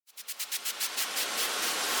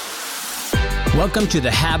Welcome to the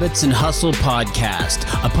Habits and Hustle podcast,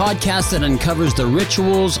 a podcast that uncovers the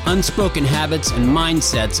rituals, unspoken habits, and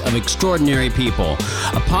mindsets of extraordinary people.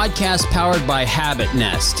 A podcast powered by Habit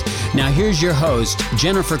Nest. Now here's your host,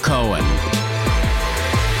 Jennifer Cohen.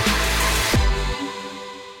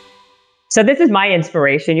 So this is my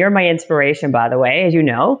inspiration. You're my inspiration, by the way, as you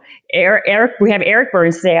know. Eric, we have Eric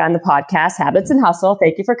Byrnes today on the podcast, Habits and Hustle.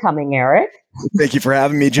 Thank you for coming, Eric. Thank you for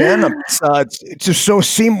having me, Jen. It's just so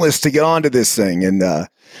seamless to get onto this thing and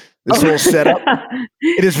this whole setup.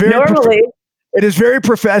 It is very it is very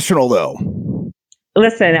professional, though.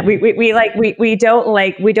 Listen, we don't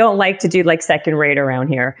like to do like second rate around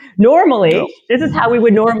here. Normally, no. This is how we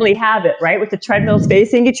would normally have it, right? With the treadmills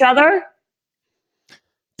facing each other.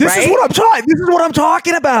 This is what I'm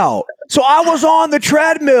talking about. So I was on the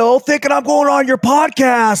treadmill thinking I'm going on your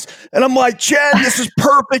podcast, and I'm like, Jen, this is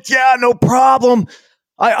perfect. Yeah, no problem.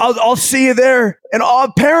 I'll see you there. And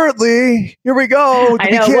apparently, here we go.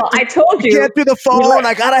 I know. Well, I told you. Can't do the phone.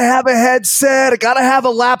 I gotta have a headset. I gotta have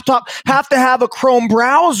a laptop. Have to have a Chrome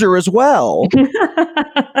browser as well.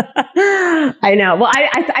 I know. Well,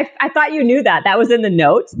 I thought you knew that. That was in the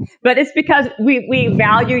notes. But it's because we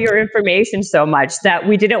value your information so much that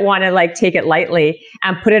we didn't want to like take it lightly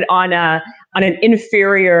and put it on an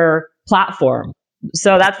inferior platform.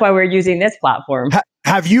 So that's why we're using this platform.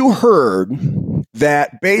 Have you heard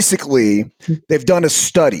that basically they've done a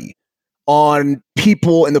study on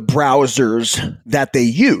people in the browsers that they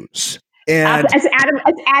use? And it's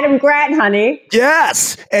Adam Grant, honey.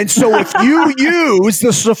 Yes. And so if you use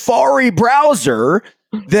the Safari browser,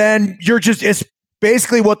 then it's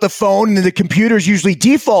basically what the phone and the computers usually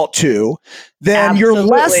default to, then Absolutely. You're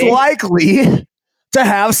less likely to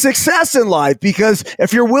have success in life, because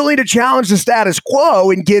if you're willing to challenge the status quo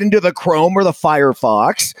and get into the Chrome or the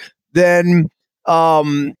Firefox, then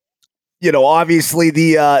obviously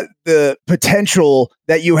the potential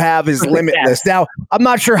that you have is limitless. Now, I'm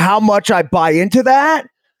not sure how much I buy into that.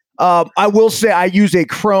 I will say I use a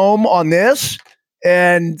Chrome on this,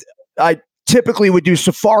 and I typically would do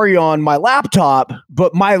Safari on my laptop,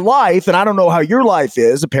 but my life, and I don't know how your life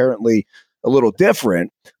is, apparently a little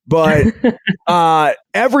different, but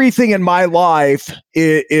everything in my life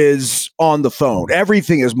is on the phone.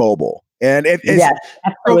 Everything is mobile. And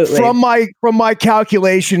from my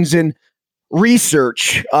calculations and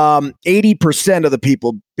research, 80% of the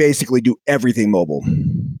people basically do everything mobile.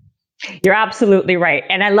 You're absolutely right.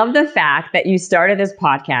 And I love the fact that you started this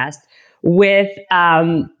podcast with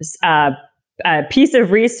a piece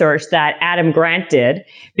of research that Adam Grant did,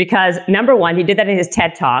 because number one, he did that in his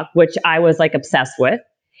TED Talk, which I was like obsessed with.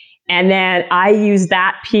 And then I used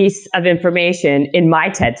that piece of information in my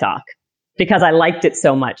TED Talk because I liked it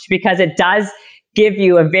so much, because it does give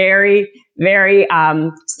you a very, very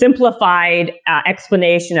simplified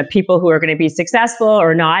explanation of people who are going to be successful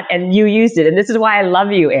or not. And you used it. And this is why I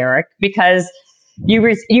love you, Eric, because you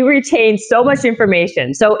retain so much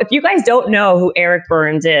information. So if you guys don't know who Eric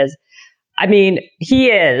Byrnes is, I mean, he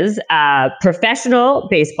is a professional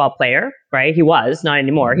baseball player, right? He was, not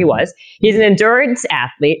anymore. He was. He's an endurance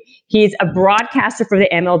athlete. He's a broadcaster for the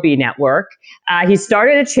MLB network. He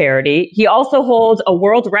started a charity. He also holds a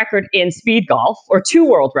world record in speed golf, or 2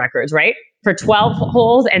 world records, right? For 12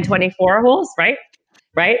 holes and 24 holes, right?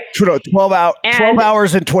 Right? 12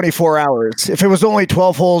 hours and 24 hours. If it was only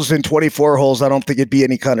 12 holes and 24 holes, I don't think it'd be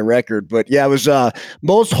any kind of record. But yeah, it was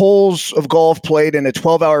most holes of golf played in a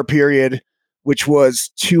 12-hour period, which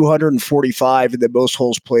was 245, and then most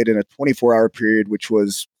holes played in a 24-hour period, which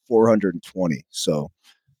was 420. So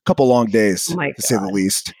a couple long days, to say the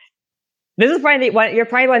least. This is probably you're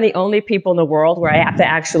probably one of the only people in the world where I have to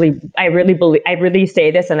I really say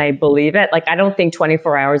this and I believe it. Like, I don't think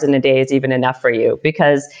 24 hours in a day is even enough for you,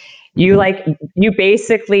 because you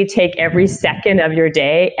basically take every second of your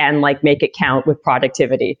day and like make it count with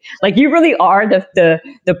productivity. Like, you really are the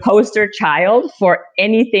poster child for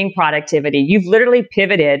anything productivity. You've literally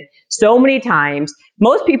pivoted so many times.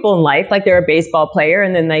 Most people in life, like, they're a baseball player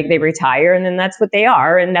and then like they retire and then that's what they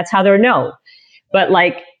are and that's how they're known. But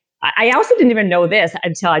like, I also didn't even know this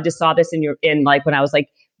until I just saw this when I was like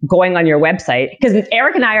going on your website, because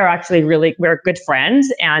Eric and I are actually we're good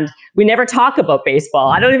friends and we never talk about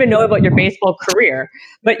baseball. I don't even know about your baseball career,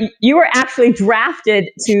 but you were actually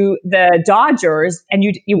drafted to the Dodgers and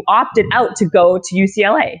you opted out to go to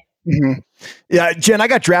UCLA. Mm-hmm. Yeah, Jen, I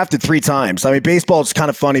got drafted 3 times. I mean, baseball is kind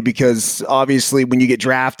of funny because obviously when you get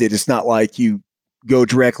drafted, it's not like you go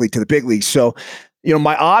directly to the big leagues. So,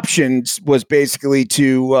 my options was basically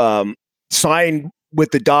to sign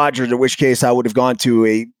with the Dodgers, in which case I would have gone to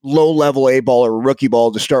a low-level A ball or a rookie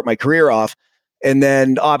ball to start my career off. And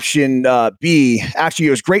then option B, actually,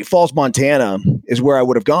 it was Great Falls, Montana, is where I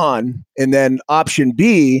would have gone. And then option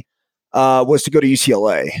B was to go to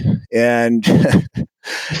UCLA, and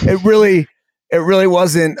it really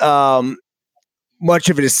wasn't much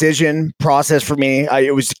of a decision process for me.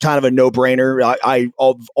 It was kind of a no-brainer.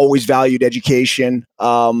 I've always valued education,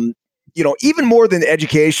 even more than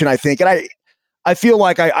education, I think. And I feel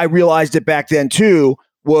like I realized it back then too,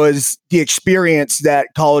 was the experience that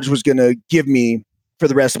college was going to give me for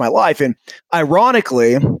the rest of my life. And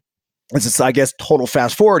ironically, this is, I guess, total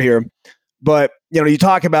fast forward here, but you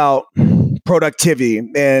talk about productivity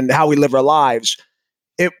and how we live our lives.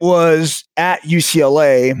 It was at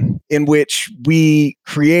UCLA in which we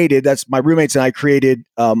created, that's my roommates and I created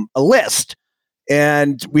a list.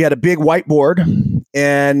 And we had a big whiteboard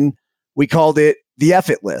and we called it the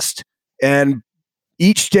F It list. And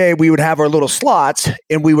each day we would have our little slots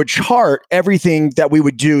and we would chart everything that we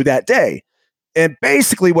would do that day. And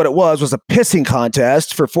basically what it was a pissing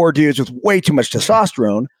contest for 4 dudes with way too much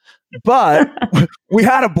testosterone. But we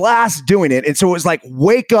had a blast doing it. And so it was like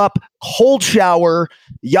wake up, cold shower,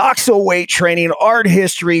 Yoxo weight training, art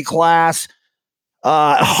history class,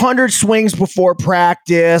 100 swings before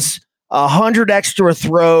practice, 100 extra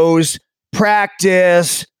throws,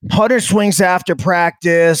 practice, 100 swings after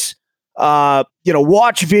practice,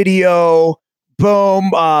 watch video,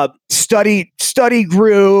 boom, study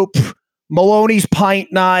group, Maloney's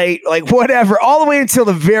pint night, like whatever, all the way until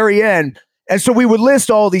the very end. And so we would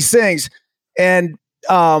list all these things. And,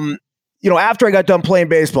 after I got done playing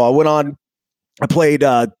baseball, I played,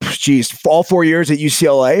 all 4 years at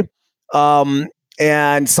UCLA,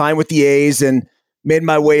 and signed with the A's and made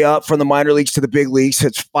my way up from the minor leagues to the big leagues.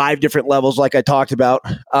 It's 5 different levels, like I talked about,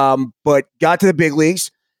 but got to the big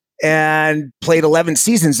leagues and played 11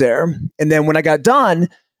 seasons there. And then when I got done,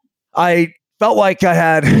 I felt like I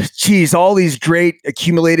had, all these great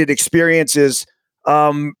accumulated experiences,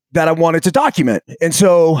 that I wanted to document. And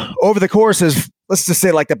so over the course of, let's just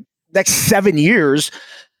say like the next 7 years,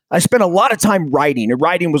 I spent a lot of time writing, and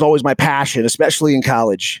writing was always my passion, especially in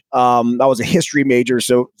college. I was a history major,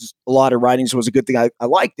 so a lot of writing, so it was a good thing. I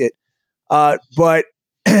liked it. But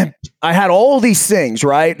I had all these things,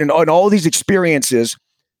 right? And all these experiences.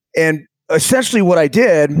 And essentially what I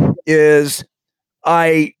did is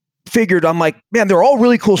I figured, I'm like, man, they're all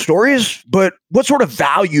really cool stories, but what sort of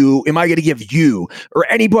value am I going to give you or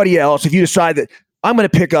anybody else if you decide that I'm going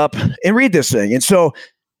to pick up and read this thing? And so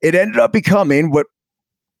it ended up becoming what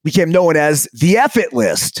became known as the F It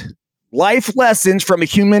list, life lessons from a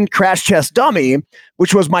human crash test dummy,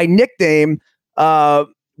 which was my nickname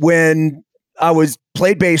when I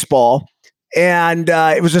played baseball. And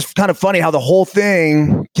it was just kind of funny how the whole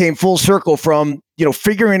thing came full circle from,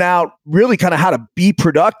 figuring out really kind of how to be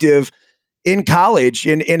productive in college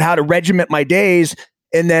and how to regiment my days,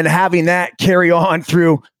 and then having that carry on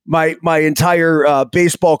through my entire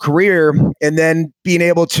baseball career, and then being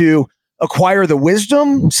able to acquire the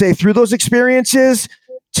wisdom, say through those experiences,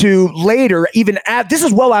 to later, this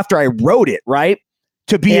is well after I wrote it, right?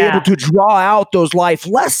 To be able to draw out those life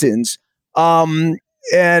lessons.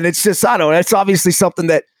 And it's just, I don't know, it's obviously something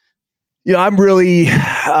that, I'm really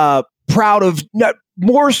proud of, not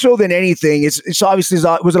more so than anything. It's obviously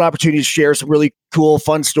it was an opportunity to share some really cool,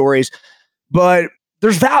 fun stories, but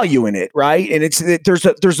there's value in it, right? And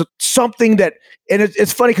there's something that, and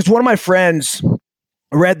it's funny because one of my friends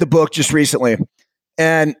read the book just recently,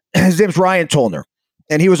 and his name's Ryan Tollner,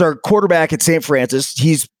 and he was our quarterback at St. Francis.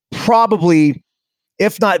 He's probably,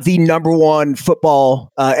 if not the number one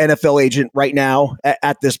football NFL agent right now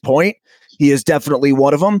at this point. He is definitely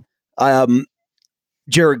one of them.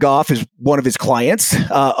 Jared Goff is one of his clients,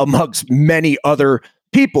 amongst many other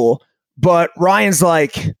people. But Ryan's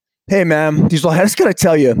like, hey, man, he's like, I just got to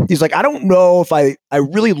tell you, he's like, I don't know if I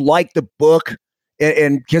really like the book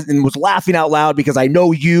and was laughing out loud because I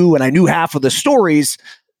know you and I knew half of the stories,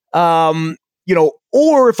 or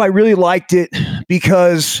if I really liked it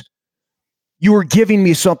because you were giving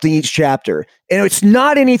me something each chapter. And it's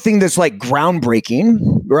not anything that's like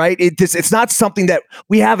groundbreaking, right? It's not something that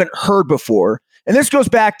we haven't heard before. And this goes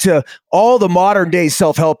back to all the modern day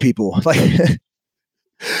self-help people. Like,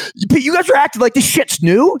 you guys are acting like this shit's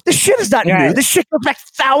new. This shit is not new. This shit goes back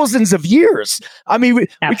thousands of years. I mean, we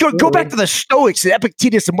go back to the Stoics, and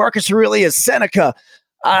Epictetus, and Marcus Aurelius, Seneca.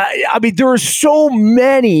 There are so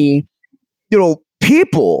many,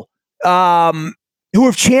 people who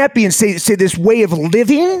have championed, say this way of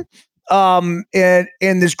living, and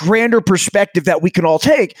this grander perspective that we can all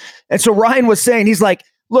take. And so Ryan was saying, he's like,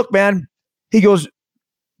 look, man, he goes,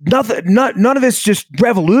 none of it's just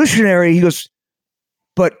revolutionary. He goes,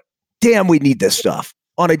 but damn, we need this stuff.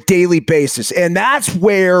 on a daily basis. And that's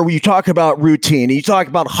where you talk about routine, and you talk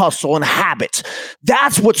about hustle and habits.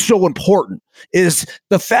 That's what's so important, is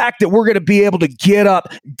the fact that we're going to be able to get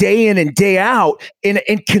up day in and day out and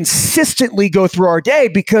consistently go through our day,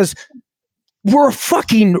 because we're a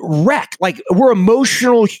fucking wreck. Like, we're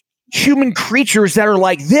emotional human creatures that are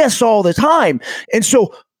like this all the time. And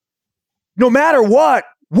so no matter what,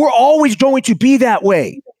 we're always going to be that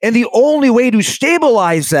way. And the only way to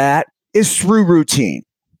stabilize that is through routine.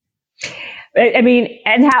 I mean,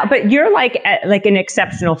 but you're like an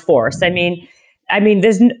exceptional force. I mean,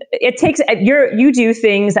 you do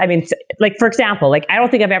things. I mean, like, for example, like, I don't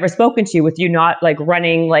think I've ever spoken to you with you not like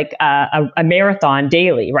running like a marathon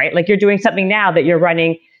daily, right? Like, you're doing something now that you're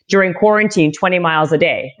running during quarantine, 20 miles a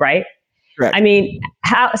day, right? Correct. I mean,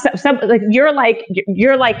 you're like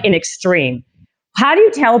an extreme. How do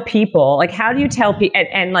you tell people,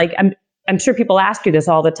 and like, I'm sure people ask you this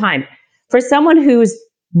all the time, for someone who's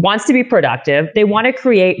wants to be productive, they want to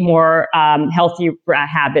create more healthy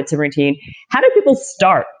habits and routine. How do people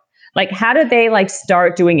start? Like, how do they like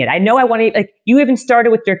start doing it? I know like, you even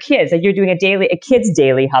started with your kids, like, you're doing a kids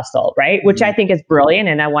daily hustle, right? Which I think is brilliant.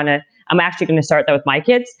 And I'm actually going to start that with my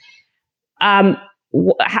kids.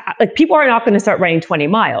 Like, people are not going to start running 20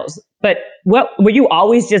 miles, but were you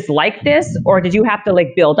always just like this, or did you have to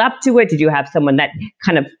like build up to it? Did you have someone that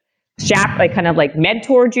kind of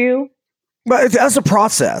mentored you? But that's a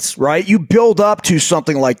process, right? You build up to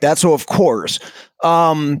something like that. So of course,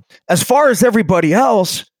 as far as everybody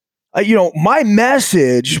else, my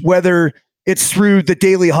message, whether it's through the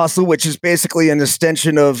Daily Hustle, which is basically an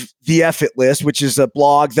extension of the F It List, which is a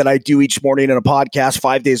blog that I do each morning and a podcast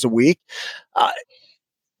 5 days a week.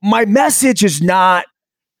 My message is not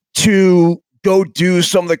to go do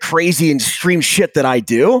some of the crazy extreme shit that I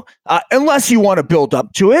do, unless you want to build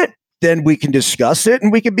up to it. Then we can discuss it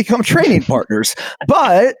and we can become training partners.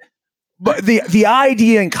 But the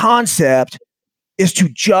idea and concept is to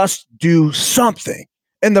just do something.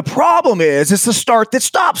 And the problem is, it's the start that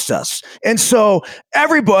stops us. And so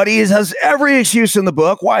everybody has every excuse in the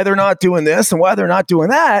book why they're not doing this and why they're not doing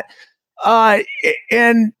that.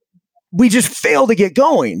 And we just fail to get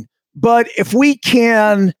going. But if we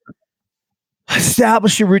can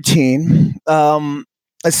establish a routine,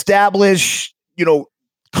 establish,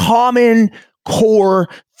 common core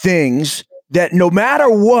things that no matter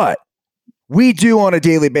what we do on a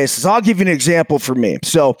daily basis. I'll give you an example for me.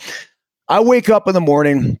 So I wake up in the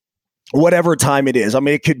morning, whatever time it is. I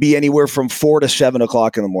mean, it could be anywhere from 4 to 7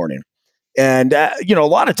 o'clock in the morning. And, a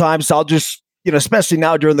lot of times I'll just, especially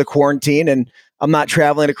now during the quarantine, and I'm not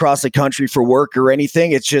traveling across the country for work or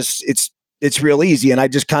anything. It's just, it's real easy. And I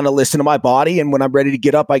just kind of listen to my body. And when I'm ready to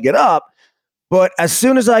get up, I get up. But as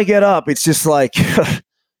soon as I get up, it's just like,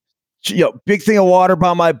 big thing of water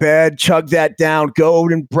by my bed, chug that down, go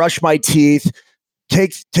and brush my teeth,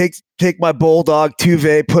 take my bulldog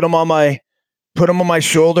Tuve, put him on my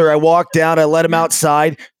shoulder. I walk down, I let him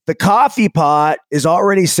outside. The coffee pot is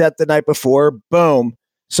already set the night before. Boom.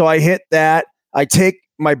 So I hit that. I take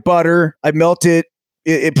my butter, I melt it,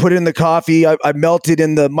 put it in the coffee. I melt it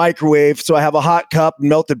in the microwave. So I have a hot cup,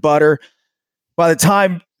 melted butter. By the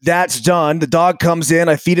time that's done, the dog comes in,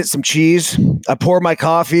 I feed it some cheese, I pour my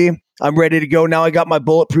coffee, I'm ready to go. Now I got my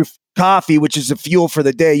bulletproof coffee, which is the fuel for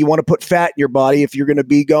the day. You want to put fat in your body if you're going to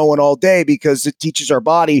be going all day, because it teaches our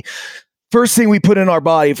body. First thing we put in our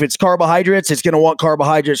body, if it's carbohydrates, it's going to want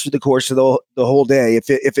carbohydrates through the course of the whole day. If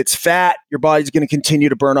it's fat, your body's going to continue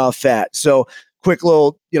to burn off fat. So quick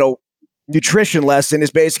little, nutrition lesson is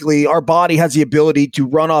basically our body has the ability to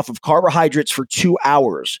run off of carbohydrates for 2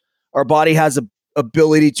 hours. Our body has the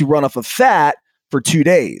ability to run off of fat for 2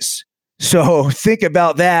 days. So think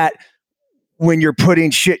about that when you're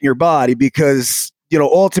putting shit in your body, because,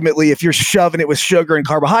 ultimately, if you're shoving it with sugar and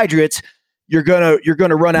carbohydrates, you're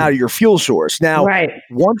gonna run out of your fuel source. Now, right.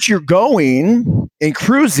 Once you're going and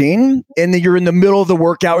cruising, and then you're in the middle of the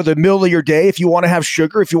workout or the middle of your day, if you want to have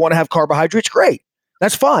sugar, if you want to have carbohydrates, great.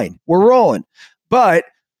 That's fine. We're rolling. But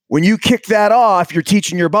when you kick that off, you're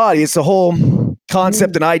teaching your body. It's the whole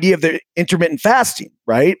concept and idea of the intermittent fasting,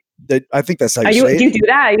 right? I think that's how you say it. Do you do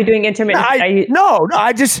that? Are you doing intermittent? No.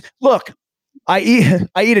 I just look. I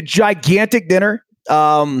eat a gigantic dinner.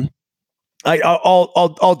 I'll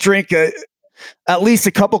drink at least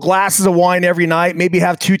a couple glasses of wine every night. Maybe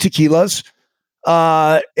have 2 tequilas,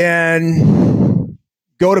 and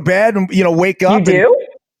go to bed and wake up. You do?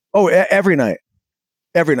 Every night.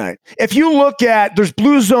 Every night. If you look at, there's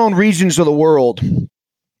blue zone regions of the world.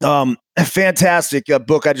 A fantastic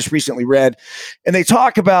book I just recently read, and they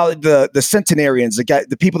talk about the centenarians,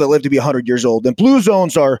 the people that live to be 100 years old. And blue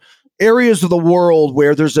zones are areas of the world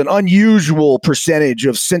where there's an unusual percentage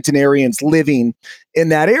of centenarians living in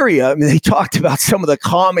that area. I mean, they talked about some of the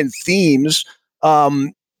common themes,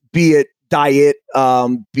 be it diet,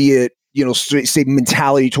 be it, say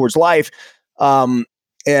mentality towards life, and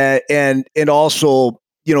also,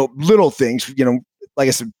 little things, like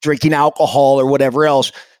I said, drinking alcohol or whatever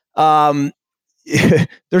else.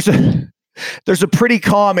 There's a pretty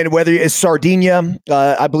common, whether it's Sardinia,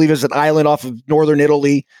 I believe is an island off of northern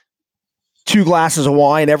Italy, 2 glasses of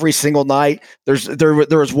wine every single night. There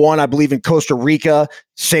was one, I believe, in Costa Rica,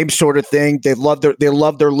 same sort of thing. They love their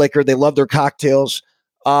liquor, they love their cocktails,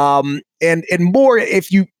 and more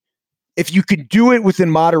if you could do it within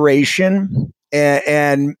moderation,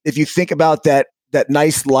 and if you think about that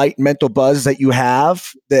nice light mental buzz that you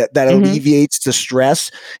have that alleviates the stress,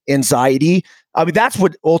 anxiety. I mean, that's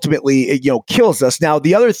what ultimately kills us. Now,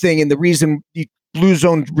 the other thing, and the reason the blue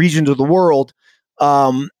zone regions of the world,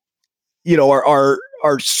 are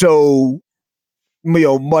so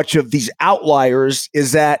much of these outliers,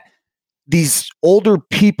 is that these older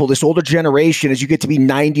people, this older generation, as you get to be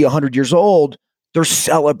 90, 100 years old, they're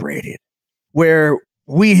celebrated. Where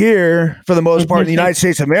we here, for the most part, in the United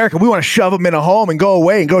States of America, we want to shove them in a home and go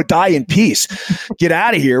away and go die in peace, get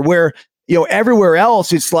out of here. Where everywhere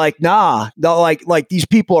else, it's like, nah, like these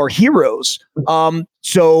people are heroes.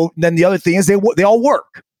 So then the other thing is they all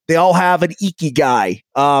work. They all have an ikigai.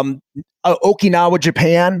 Okinawa,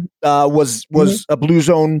 Japan, was a blue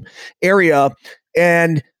zone area,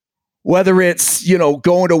 and whether it's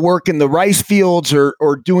going to work in the rice fields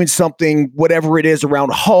or doing something, whatever it is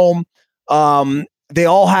around home, they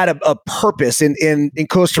all had a purpose. In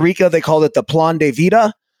Costa Rica, they called it the plan de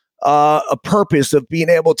vida, a purpose of being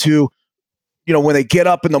able to, when they get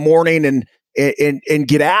up in the morning and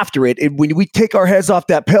get after it. And when we take our heads off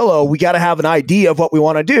that pillow, we got to have an idea of what we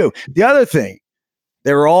want to do. The other thing,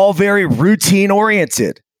 they're all very routine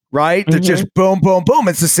oriented, right? They're just boom, boom, boom.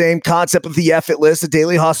 It's the same concept of the effortless, the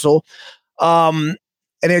daily hustle. And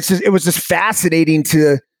it was just fascinating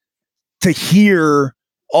to hear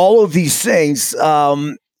all of these things.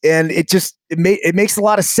 And it makes a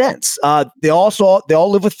lot of sense. They all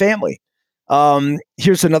live with family.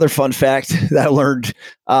 Here's another fun fact that I learned.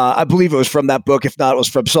 I believe it was from that book. If not, it was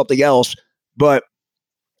from something else. But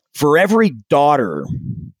for every daughter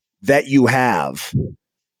that you have,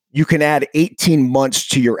 you can add 18 months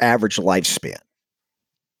to your average lifespan.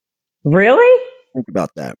 Really? Think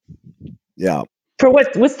about that. Yeah. For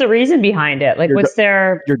what's the reason behind it? Like, your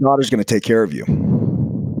daughter's going to take care of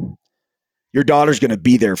you. Your daughter's going to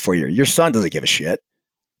be there for you. Your son doesn't give a shit.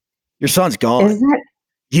 Your son's gone.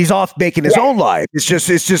 He's off making his own life. It's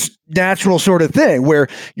just natural sort of thing where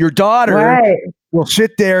your daughter will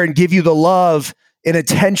sit there and give you the love and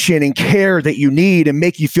attention and care that you need and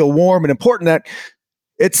make you feel warm and important. That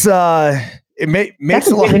it's makes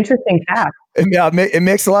That's a lot interesting fact. Yeah, it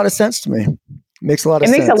makes a lot of sense to me. It makes a lot of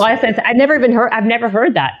sense. It makes a lot of sense. I've never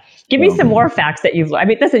heard that. Give me some more facts that you've. I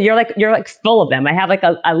mean, listen, you're like full of them. I have like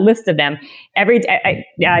a list of them every day.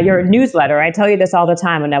 Your newsletter. I tell you this all the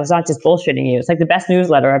time, and I was not just bullshitting you. It's like the best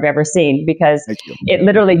newsletter I've ever seen because it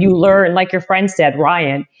literally you learn, like your friend said,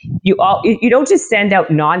 Ryan. You don't just send out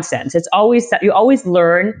nonsense. It's always you always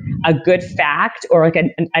learn a good fact or like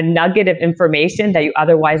a nugget of information that you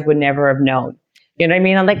otherwise would never have known. You know what I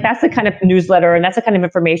mean? And like that's the kind of newsletter and that's the kind of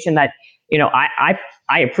information that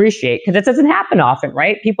I appreciate because it doesn't happen often,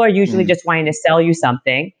 right? People are usually just wanting to sell you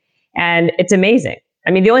something, and it's amazing.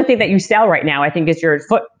 I mean, the only thing that you sell right now, I think, is your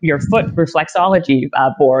foot reflexology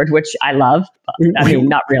board, which I love. I mean,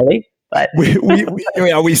 not really, but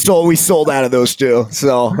we sold out of those too.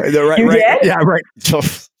 So they're right. Yeah, right. So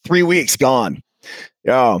 3 weeks gone.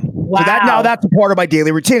 Yeah. Wow. So that's a part of my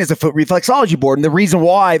daily routine is a foot reflexology board, and the reason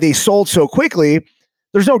why they sold so quickly,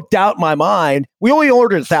 there's no doubt in my mind. We only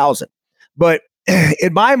ordered 1,000. But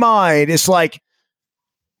in my mind, it's like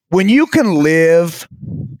when you can live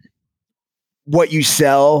what you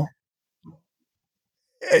sell,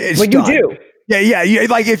 it's what done. You do. Yeah.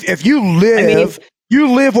 Like if you live,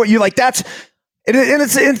 you live what you like. That's and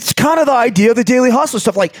it's kind of the idea of the daily hustle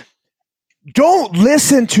stuff. Like, don't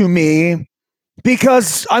listen to me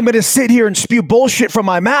because I'm going to sit here and spew bullshit from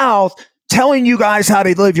my mouth telling you guys how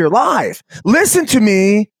to live your life. Listen to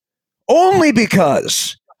me only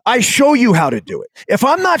because I show you how to do it. If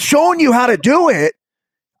I'm not showing you how to do it,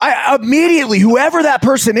 I immediately, whoever that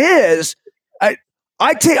person is,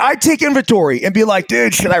 I take inventory and be like,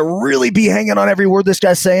 dude, should I really be hanging on every word this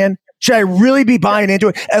guy's saying? Should I really be buying into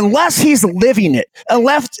it? Unless he's living it,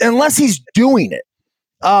 unless he's doing it.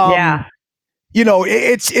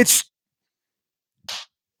 It's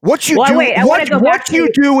What you do, what you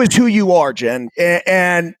do is who you are, Jen.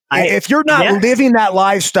 And if you're not living that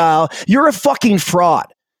lifestyle, you're a fucking fraud.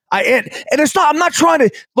 And it's not, I'm not trying to,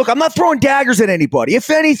 look, I'm not throwing daggers at anybody. If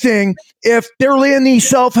anything, if they're in the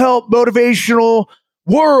self-help motivational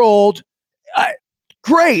world,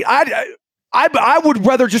 great. I would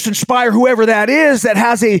rather just inspire whoever that is that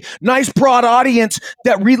has a nice broad audience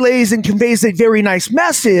that relays and conveys a very nice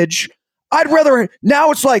message. I'd rather,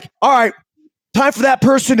 now it's like, all right, time for that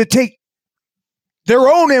person to take their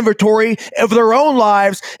own inventory of their own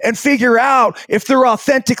lives and figure out if they're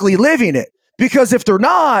authentically living it. Because if they're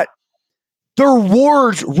not, their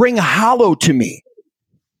words ring hollow to me.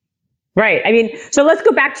 Right. I mean, so let's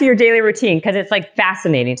go back to your daily routine because it's like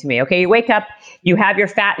fascinating to me. Okay, you wake up, you have your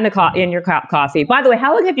fat in your coffee. By the way,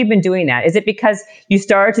 how long have you been doing that? Is it because you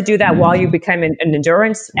started to do that while you became an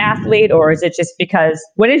endurance athlete, or is it just because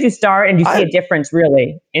when did you start and you see a difference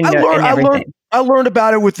really in everything? I learned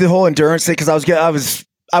about it with the whole endurance thing because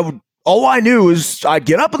all I knew is I'd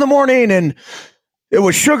get up in the morning and it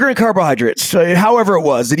was sugar and carbohydrates, however it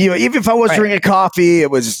was. And even if I was drinking coffee,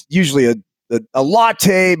 it was usually a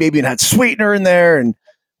latte, maybe it had sweetener in there and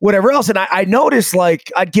whatever else. And I noticed like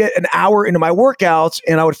I'd get an hour into my workouts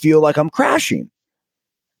and I would feel like I'm crashing.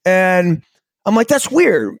 And I'm like, that's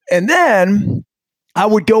weird. And then I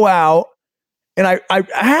would go out and I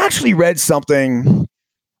actually read something.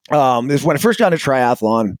 This is when I first got into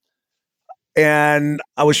triathlon and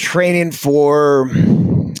I was training for,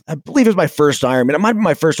 I believe it was my first Ironman. It might be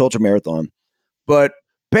my first ultra marathon, but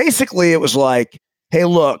basically it was like, hey,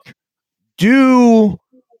 look, it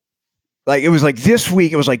was like this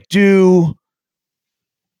week, it was like do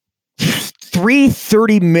 3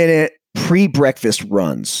 30-minute pre-breakfast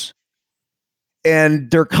runs. And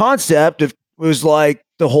their concept was like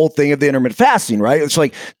the whole thing of the intermittent fasting, right? It's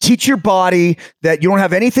like teach your body that you don't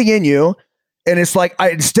have anything in you. And it's like,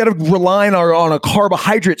 instead of relying on a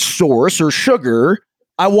carbohydrate source or sugar,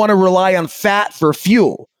 I want to rely on fat for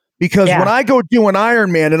fuel. Because when I go do an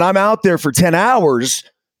Ironman and I'm out there for 10 hours,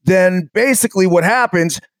 then basically what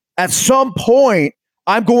happens at some point,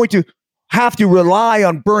 I'm going to have to rely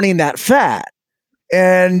on burning that fat.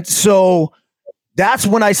 And so that's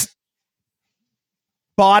when I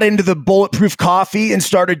bought into the bulletproof coffee and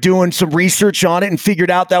started doing some research on it and figured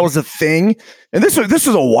out that was a thing. And this is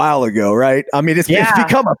a while ago, right? I mean, it's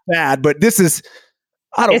become a fad, but this is,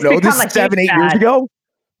 this is 7-8 years ago.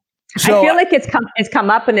 So, I feel like it's come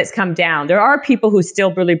up and it's come down. There are people who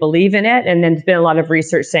still really believe in it, and then there's been a lot of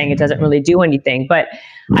research saying it doesn't really do anything. But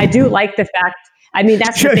I do like the fact. I mean,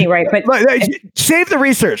 that's the thing, right? But save the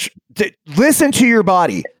research. Listen to your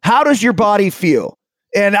body. How does your body feel?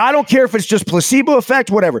 And I don't care if it's just placebo effect,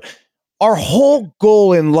 whatever. Our whole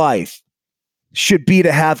goal in life should be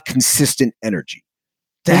to have consistent energy,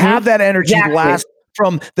 to have that energy last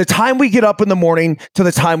from the time we get up in the morning to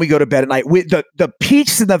the time we go to bed at night. The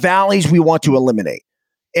peaks and the valleys we want to eliminate.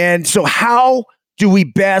 And so how do we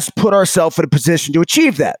best put ourselves in a position to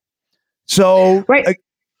achieve that? So,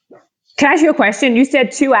 can I ask you a question? You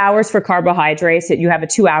said 2 hours for carbohydrates, that you have a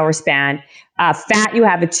 2-hour span. Fat, you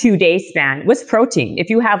have a 2-day span. What's protein? If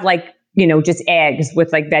you have just eggs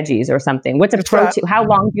with like veggies or something, what's a protein? How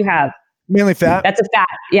long do you have? Mainly fat. That's a fat.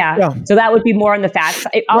 Yeah. So that would be more on the fat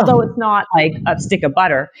side, although it's not like a stick of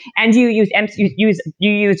butter. And you use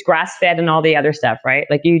grass fed and all the other stuff, right?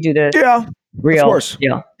 Like you do the real. Of course.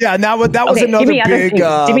 Yeah. Now that was another big.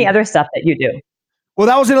 Give me other stuff that you do. Well,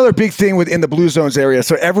 that was another big thing within the Blue Zones area.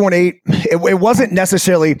 So everyone ate. It wasn't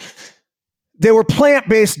necessarily. They were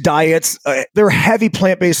plant-based diets. They're heavy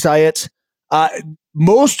plant-based diets.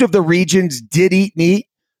 Most of the regions did eat meat.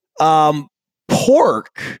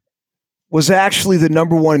 Pork was actually the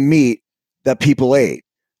number one meat that people ate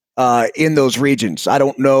in those regions. I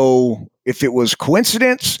don't know if it was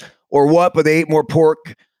coincidence or what, but they ate more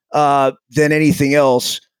pork than anything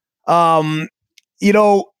else. As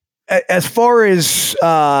far as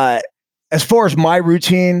my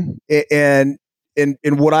routine and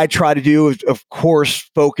what I try to do is, of course,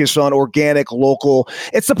 focus on organic, local.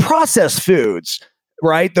 It's the processed foods,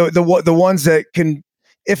 right? The ones that can.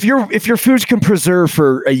 If your foods can preserve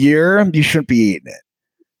for a year, you shouldn't be eating it.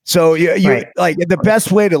 So like the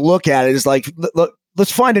best way to look at it is like,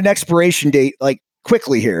 let's find an expiration date like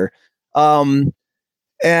quickly here. That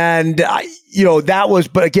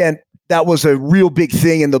was a real big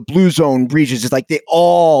thing in the Blue Zone regions. It's like they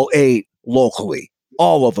all ate locally,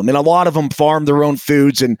 all of them, and a lot of them farmed their own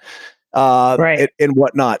foods and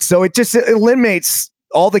whatnot. So it just eliminates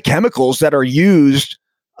all the chemicals that are used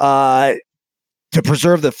to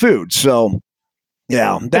preserve the food. So,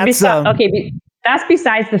 yeah, that's okay. That's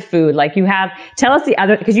besides the food. Like tell us the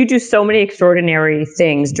other, because you do so many extraordinary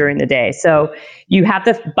things during the day. So you have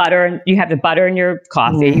the butter in your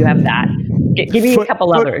coffee. You have that. Give me a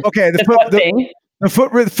couple others. Okay. The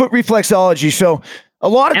foot reflexology. So a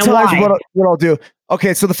lot of times what I'll do.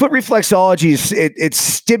 Okay. So the foot reflexology is it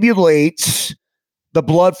stimulates the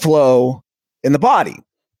blood flow in the body.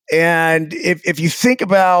 And if you think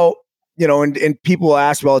about, and people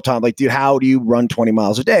ask me all the time, like, dude, how do you run 20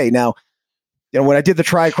 miles a day? Now, when I did the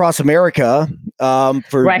Try Across America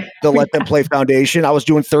for the Let Them Play Foundation, I was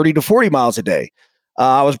doing 30 to 40 miles a day.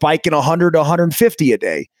 I was biking 100 to 150 a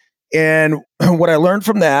day. And what I learned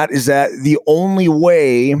from that is that the only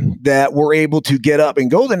way that we're able to get up and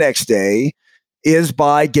go the next day is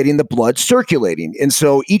by getting the blood circulating. And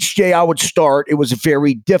so each day I would start, it was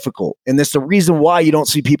very difficult. And that's the reason why you don't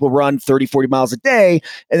see people run 30, 40 miles a day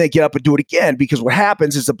and they get up and do it again. Because what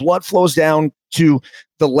happens is the blood flows down to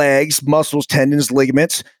the legs, muscles, tendons,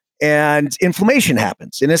 ligaments, and inflammation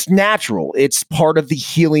happens. And it's natural. It's part of the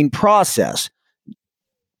healing process.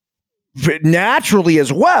 But naturally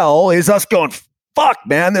as well is us going, fuck,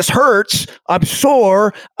 man, this hurts. I'm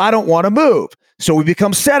sore. I don't want to move. So we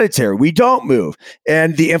become sedentary. We don't move.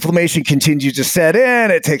 And the inflammation continues to set in.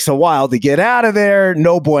 It takes a while to get out of there.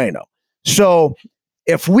 No bueno. So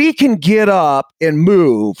if we can get up and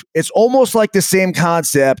move, it's almost like the same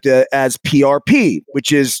concept as PRP,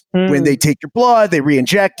 which is when they take your blood, they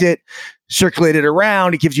re-inject it, circulate it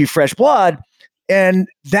around, it gives you fresh blood. And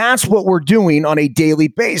that's what we're doing on a daily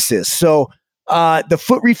basis. So the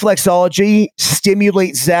foot reflexology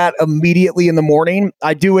stimulates that immediately in the morning.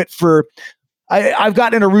 I do it I've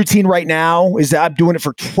gotten in a routine right now is that I'm doing it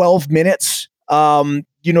for 12 minutes.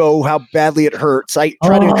 You know how badly it hurts. I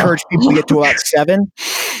try to encourage people to get to about 7,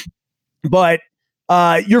 but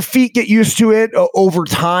your feet get used to it over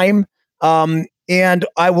time. And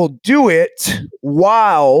I will do it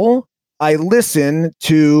while I listen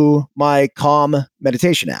to my Calm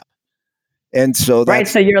meditation app. And so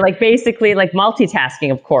that's so you're like basically like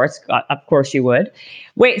multitasking, of course you would.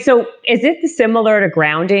 Wait, so is it similar to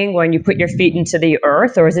grounding when you put your feet into the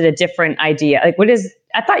earth, or is it a different idea? Like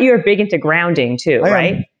I thought you were big into grounding too,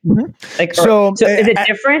 right? Mm-hmm. Like, so is it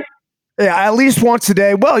different? Yeah, at least once a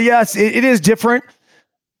day. Well, yes, it is different.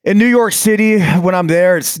 In New York City, when I'm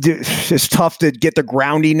there, it's tough to get the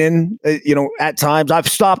grounding in, at times. I've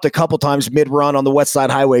stopped a couple times mid-run on the West Side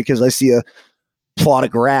Highway because I see a plot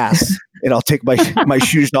of grass and I'll take my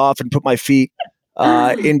shoes off and put my feet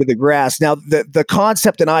into the grass. Now, the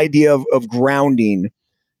concept and idea of grounding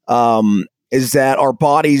is that our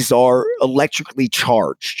bodies are electrically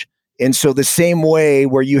charged. And so the same way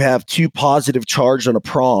where you have 2 positive charge on a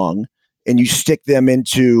prong and you stick them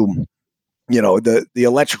into, the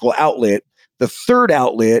electrical outlet, the third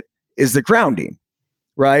outlet is the grounding,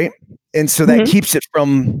 right? And so that keeps it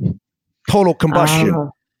from total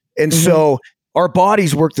combustion. And so our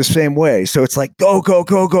bodies work the same way. So it's like, go, go,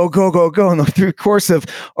 go, go, go, go, go. And through the course of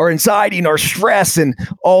our anxiety and our stress and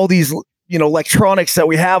all these, electronics that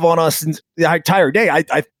we have on us the entire day,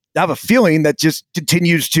 I have a feeling that just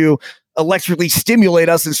continues to electrically stimulate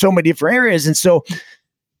us in so many different areas. And so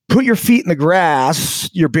put your feet in the grass,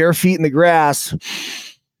 your bare feet in the grass,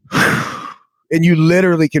 and you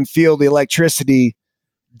literally can feel the electricity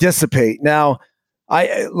dissipate. Now,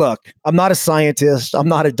 I'm not a scientist. I'm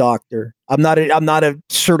not a doctor. I'm not a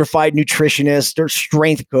certified nutritionist or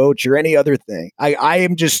strength coach or any other thing. I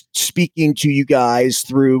am just speaking to you guys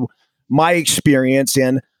through my experience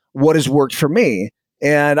and what has worked for me.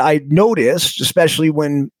 And I noticed, especially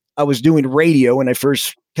when I was doing radio and I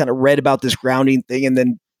first kind of read about this grounding thing and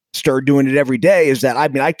then started doing it every day, is that,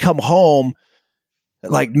 I come home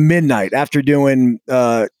at like midnight after doing,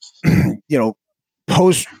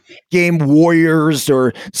 post-game Warriors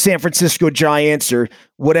or San Francisco Giants or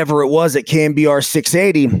whatever it was at KMBR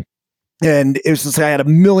 680. And it was just like I had a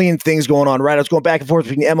million things going on, right? I was going back and forth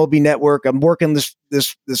between the MLB Network. I'm working this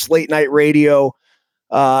late night radio.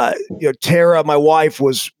 Tara, my wife,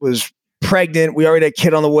 was pregnant. We already had a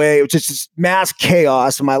kid on the way. It was just this mass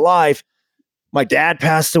chaos in my life. My dad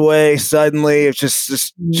passed away suddenly. It's just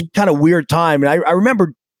this kind of weird time. And I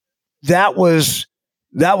remember that was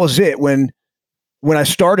it when I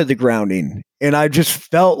started the grounding, and I just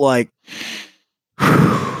felt like,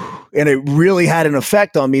 and it really had an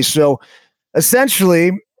effect on me. So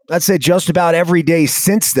essentially, I'd say just about every day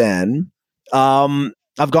since then,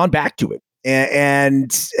 I've gone back to it. And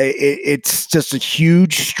it's just a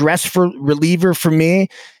huge stress reliever for me.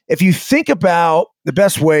 If you think about the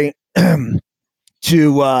best way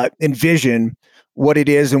to envision what it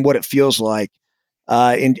is and what it feels like,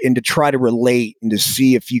 and to try to relate and to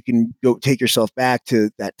see if you can go take yourself back to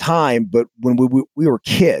that time. But when we were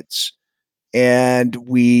kids and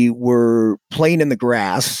we were playing in the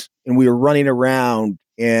grass and we were running around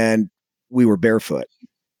and we were barefoot.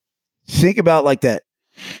 Think about like that.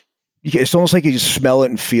 It's almost like you just smell it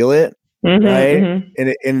and feel it, right?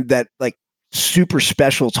 And that like super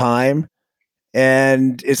special time.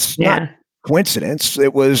 And it's not coincidence.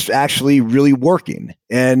 It was actually really working.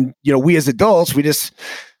 And, we as adults,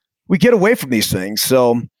 we get away from these things.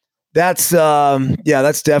 So that's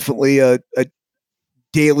definitely a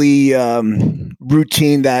daily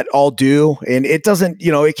routine that I'll do. And it doesn't,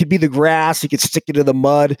 it could be the grass. You could stick it to the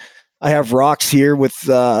mud. I have rocks here with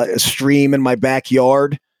a stream in my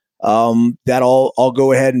backyard that I'll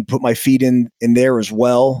go ahead and put my feet in there as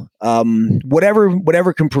well.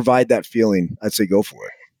 Whatever can provide that feeling, I'd say go for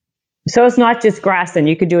it. So it's not just grass then.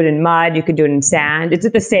 You could do it in mud. You could do it in sand. Is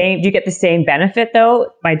it the same? Do you get the same benefit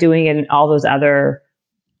though by doing it in all those other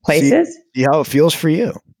places? See how it feels for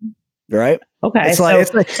you, right? Okay. It's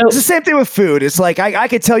the same thing with food. It's like I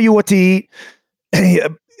could tell you what to eat.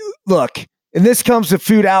 Look, and this comes to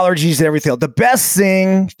food allergies and everything. The best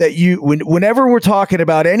thing that whenever we're talking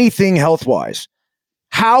about anything health-wise,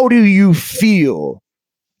 how do you feel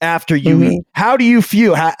after you eat? How do you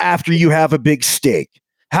feel after you have a big steak?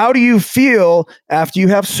 How do you feel after you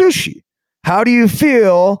have sushi? How do you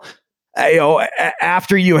feel,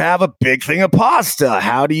 after you have a big thing of pasta?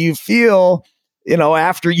 How do you feel,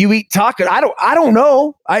 after you eat tacos? I don't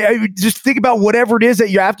know. I just think about whatever it is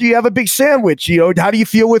that after you have a big sandwich. How do you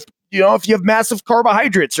feel with, if you have massive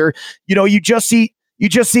carbohydrates or, you just eat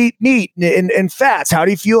meat and fats? How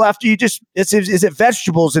do you feel after is it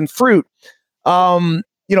vegetables and fruit?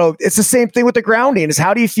 It's the same thing with the grounding. Is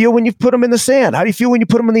how do you feel when you put them in the sand? How do you feel when you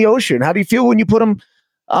put them in the ocean? How do you feel when you put them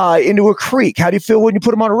into a creek? How do you feel when you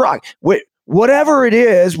put them on a rock? Whatever it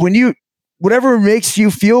is, whatever makes you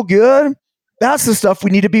feel good, that's the stuff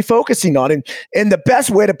we need to be focusing on. And the best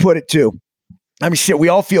way to put it too, we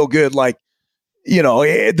all feel good. Like,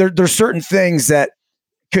 there's certain things that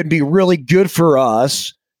could be really good for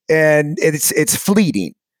us, and it's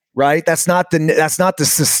fleeting. Right. That's not the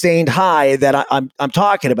sustained high that I'm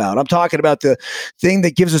talking about. I'm talking about the thing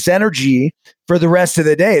that gives us energy for the rest of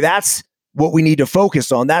the day. That's what we need to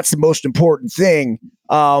focus on. That's the most important thing.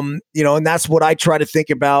 And that's what I try to think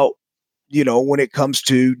about, when it comes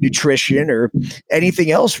to nutrition or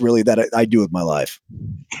anything else really that I do with my life.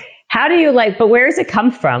 How do you but where does it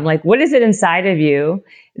come from? Like, what is it inside of you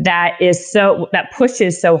that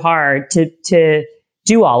pushes so hard to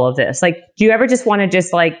do all of this? Like, do you ever just want to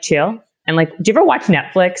just chill? And do you ever watch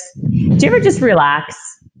Netflix? Do you ever just relax?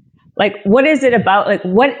 What is it about?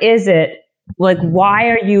 What is it? Why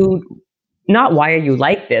are you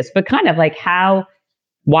like this, but kind of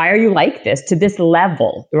why are you like this to this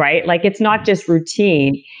level, right? It's not just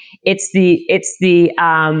routine. It's the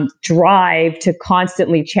drive to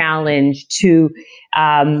constantly challenge to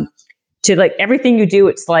everything you do.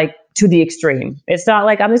 It's to the extreme. It's not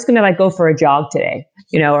I'm just going to go for a jog today,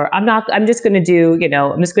 or I'm just going to do,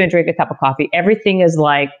 I'm just going to drink a cup of coffee. Everything is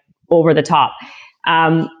over the top.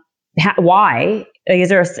 Why? Is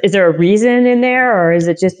there a reason in there, or is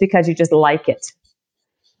it just because you just like it?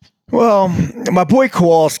 Well, my boy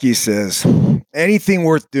Kowalski says anything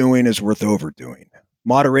worth doing is worth overdoing.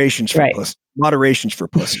 Moderation's for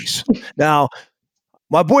pussies. Now,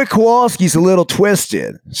 my boy Kowalski's a little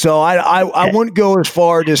twisted, so I wouldn't go as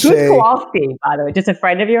far to say. Who's Kowalski, by the way? Just a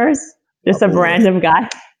friend of yours? Just a random guy?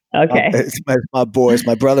 Okay. It's my boy. It's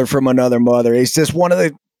my brother from another mother. He's just one of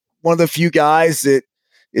the few guys that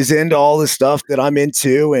is into all the stuff that I'm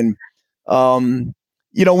into. And when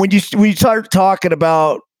you start talking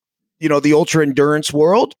about the ultra endurance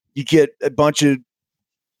world, you get a bunch of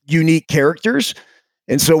unique characters,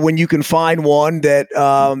 and so when you can find one that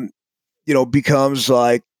becomes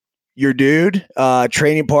your dude,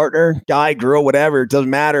 training partner, guy, girl, whatever, it doesn't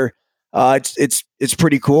matter. It's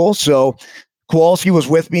pretty cool. So Kowalski was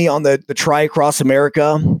with me on the Tri Across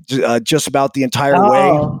America, just about the entire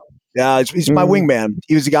way. Yeah, he's my wingman.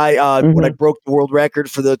 He was the guy when I broke the world record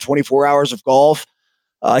for the 24 hours of golf.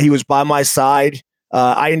 He was by my side.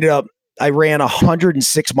 I ran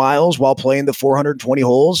 106 miles while playing the 420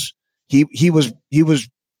 holes. He was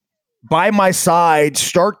by my side,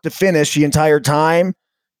 start to finish the entire time,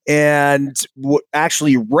 and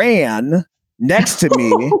actually ran next to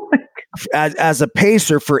me as a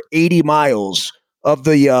pacer for 80 miles of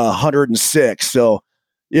the 106. So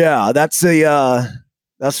yeah, that's a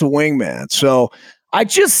wingman. So I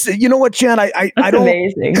just, you know what, Jen, I don't,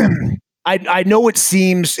 amazing. I know it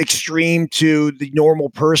seems extreme to the normal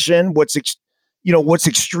person. what's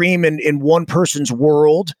extreme in one person's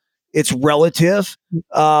world. It's relative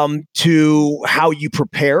to how you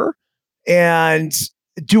prepare. And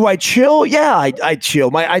do I chill? Yeah, I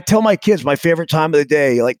chill. I tell my kids my favorite time of the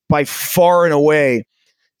day, like by far and away,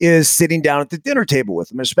 is sitting down at the dinner table with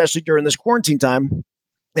them, especially during this quarantine time.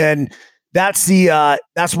 And that's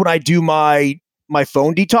when I do my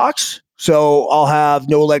phone detox. So I'll have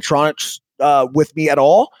no electronics with me at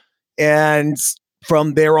all. And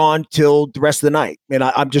from there on till the rest of the night, and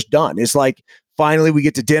I'm just done. It's like, finally we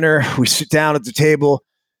get to dinner, we sit down at the table.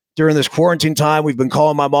 During this quarantine time, we've been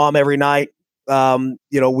calling my mom every night.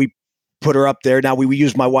 We put her up there. Now we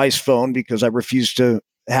use my wife's phone because I refuse to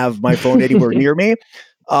have my phone anywhere near me.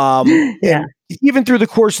 And even through the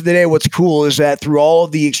course of the day, what's cool is that through all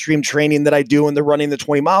of the extreme training that I do and the running the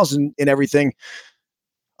 20 miles and everything,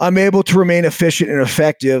 I'm able to remain efficient and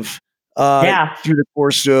effective through the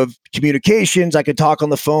course of communications. I can talk on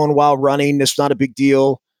the phone while running. It's not a big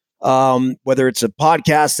deal. Whether it's a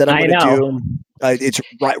podcast that I'm going to do, it's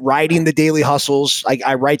writing the daily hustles.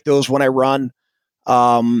 I write those when I run.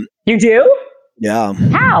 You do? Yeah.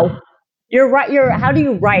 How? You're right. How do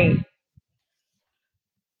you write?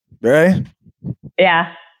 Right?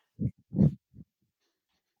 Yeah.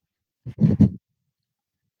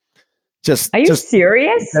 Are you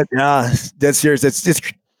serious? That's serious. It's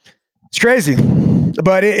crazy,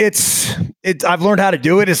 but it's I've learned how to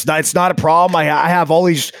do it. It's not a problem. I have all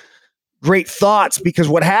these great thoughts because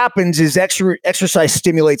what happens is exercise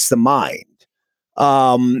stimulates the mind.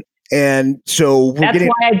 And so that's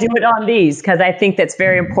why I do it on these, because I think that's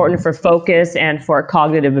very important for focus and for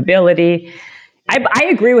cognitive ability. I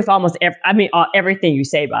agree with almost everything you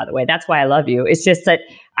say, by the way. That's why I love you. It's just that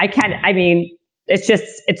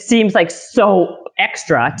it seems like so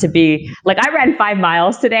extra to be like, I ran 5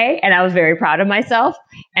 miles today and I was very proud of myself.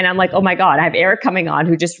 And I'm like, oh my God, I have Eric coming on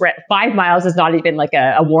who just ran 5 miles is not even like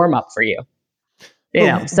a warm up for you.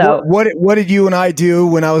 So what did you and I do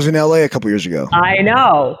when I was in LA a couple years ago? I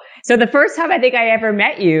know. So the first time I think I ever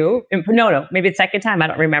met you, no, maybe the second time, I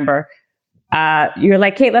don't remember. You're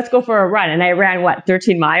like, hey, let's go for a run. And I ran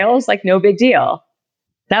 13 miles? Like no big deal.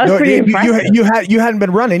 That was pretty impressive. You hadn't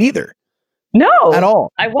been running either. No, at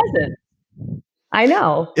all. I wasn't. I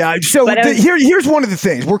know. Yeah. So here's one of the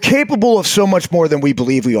things. We're capable of so much more than we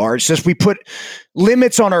believe we are. It's just we put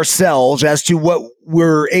limits on ourselves as to what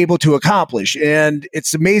we're able to accomplish. And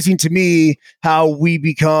it's amazing to me how we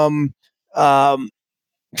become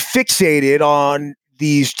fixated on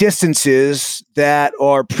these distances that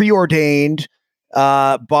are preordained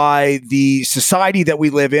by the society that we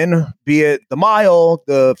live in, be it the mile,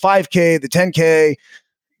 the 5K, the 10K,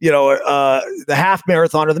 the half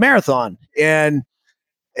marathon or the marathon. And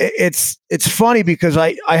it's funny because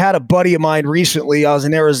I had a buddy of mine recently. I was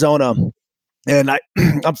in Arizona and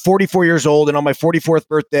I'm 44 years old, and on my 44th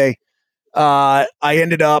birthday, I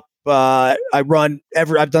ended up, I've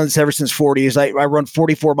done this ever since 40s. I run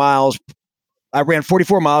 44 miles. I ran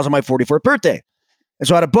 44 miles on my 44th birthday. And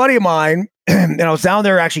so I had a buddy of mine and I was down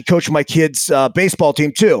there actually coaching my kids' baseball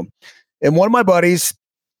team too. And one of my buddies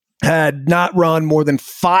had not run more than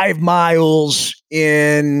 5 miles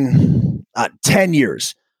in 10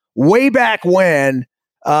 years. Way back when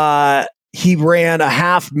he ran a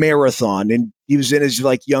half marathon, and he was in his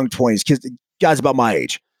young 20s. Guy's about my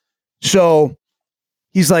age. So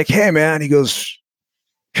he's like, hey man, he goes,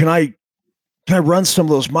 can I run some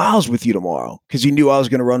of those miles with you tomorrow? Because he knew I was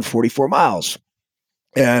going to run 44 miles.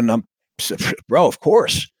 And I said, bro, of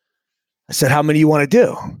course. I said, how many you want to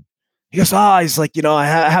do? He goes, he's like, I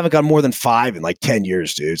haven't got more than 5 in 10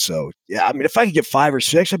 years, dude. So yeah, I mean, if I could get 5 or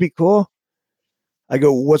 6, that'd be cool. I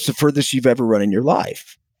go, what's the furthest you've ever run in your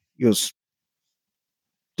life? He goes,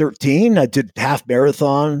 13. I did half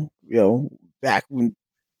marathon, back when,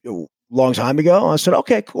 long time ago. I said,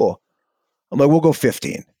 okay, cool. I'm like, we'll go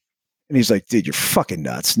 15. And he's like, dude, you're fucking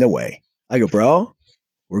nuts. No way. I go, bro,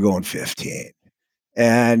 we're going 15.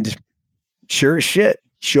 And sure as shit,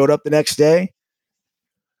 showed up the next day.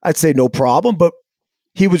 I'd say no problem, but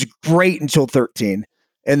he was great until 13.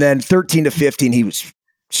 And then 13 to 15, he was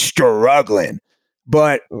struggling.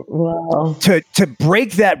 But to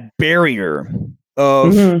break that barrier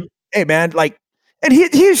of, hey man, and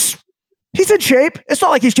he's in shape. It's not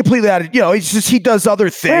like he's completely out of, it's just, he does other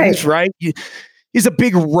things, right? He's a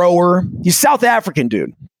big rower. He's South African,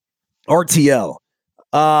 dude. RTL.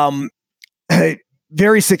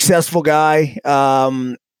 Very successful guy.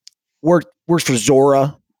 Works for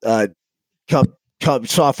Zora,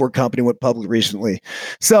 software company, went public recently.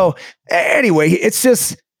 So anyway, it's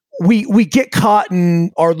just we get caught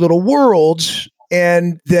in our little worlds,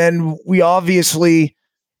 and then we have these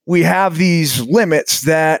limits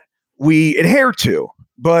that we adhere to.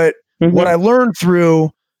 But what I learned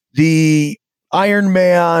through the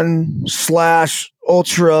Ironman /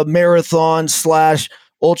 ultra marathon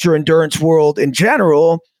 / ultra endurance world in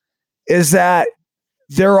general is that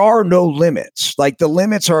there are no limits. Like the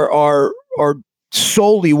limits are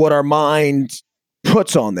solely what our mind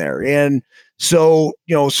puts on there. And so,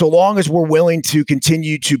 so long as we're willing to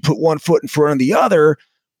continue to put one foot in front of the other,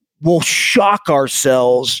 we'll shock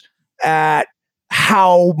ourselves at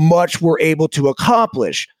how much we're able to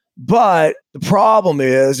accomplish. But the problem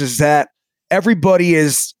is that everybody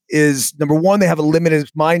is number one, they have a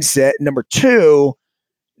limited mindset. Number two,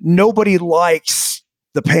 nobody likes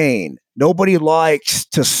the pain. Nobody likes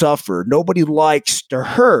to suffer. Nobody likes to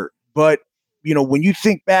hurt. But, when you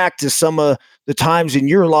think back to some of the times in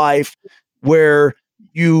your life where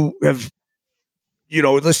you have,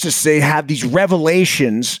 let's just say have these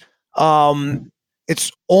revelations,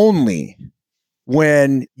 it's only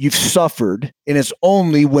when you've suffered, and it's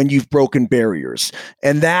only when you've broken barriers.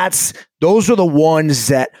 And those are the ones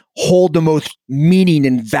that hold the most meaning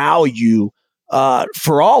and value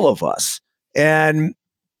for all of us. And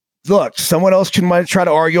look, someone else might try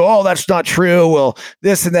to argue, oh, that's not true. Well,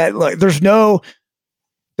 this and that. Like, there's the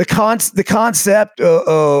concept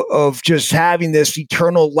of just having this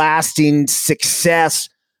eternal lasting success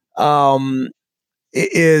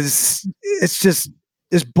is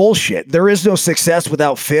bullshit. There is no success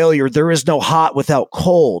without failure. There is no hot without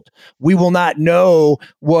cold. We will not know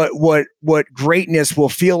what greatness will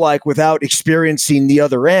feel like without experiencing the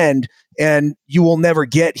other end. And you will never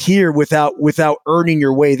get here without earning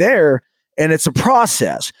your way there. And it's a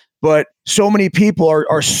process. But so many people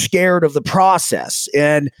are scared of the process.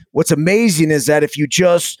 And what's amazing is that if you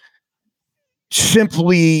just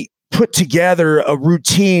simply put together a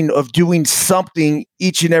routine of doing something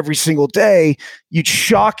each and every single day, you'd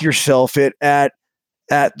shock yourself at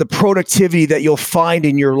the productivity that you'll find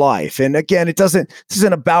in your life. And again, this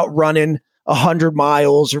isn't about running 100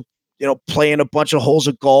 miles or playing a bunch of holes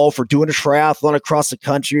of golf or doing a triathlon across the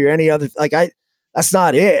country or any other. That's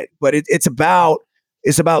not it. But it's about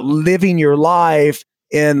living your life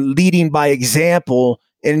and leading by example.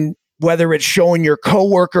 And whether it's showing your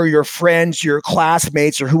coworker, your friends, your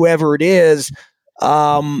classmates, or whoever it is,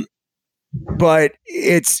 but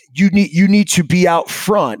you need to be out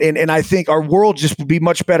front. And I think our world just would be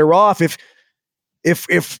much better off if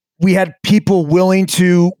we had people willing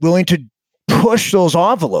to push those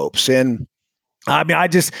envelopes. And I mean,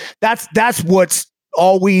 that's what's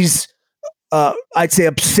always I'd say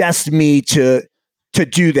obsessed me to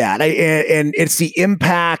do that. And it's the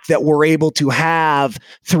impact that we're able to have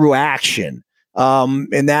through action.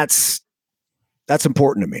 And that's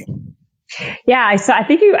important to me. Yeah. So I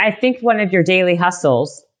think one of your daily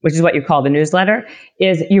hustles, which is what you call the newsletter,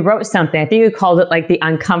 is you wrote something. I think you called it like the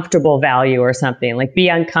uncomfortable value or something, like be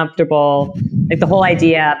uncomfortable, like the whole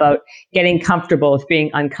idea about getting comfortable with being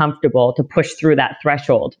uncomfortable to push through that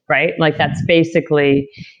threshold, right? Like that's basically,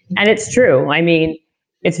 and it's true. I mean,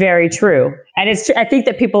 it's very true. And I think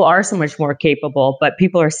that people are so much more capable, but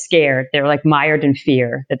people are scared. They're like mired in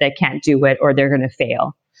fear that they can't do it or they're going to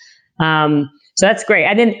fail. So that's great.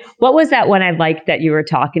 And then what was that one I liked that you were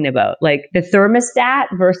talking about? Like the thermostat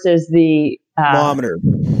versus the thermometer.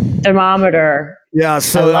 Yeah.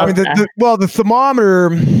 So I mean, the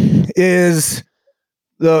thermometer is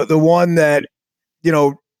the one that,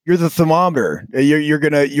 you're the thermometer. You're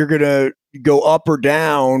gonna go up or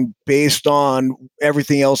down based on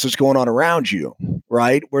everything else that's going on around you,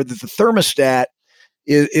 right? Where the thermostat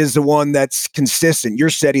is the one that's consistent. You're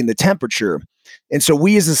setting the temperature. And so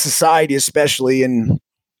we as a society, especially in,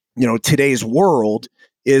 today's world,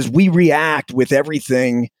 is we react with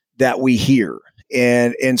everything that we hear.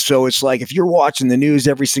 And so it's like, if you're watching the news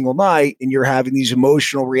every single night and you're having these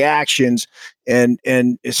emotional reactions and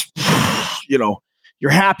it's,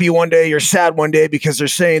 you're happy one day, you're sad one day because they're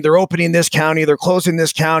saying they're opening this county, they're closing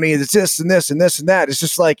this county, it's this and this and this and that. It's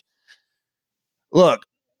just like, look,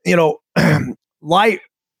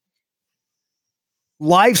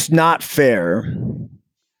 life's not fair,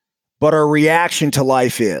 but our reaction to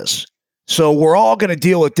life is. So we're all going to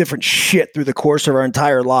deal with different shit through the course of our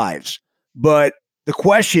entire lives. But the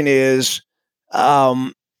question is, how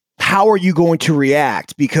are you going to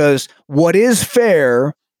react? Because what is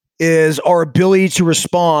fair is our ability to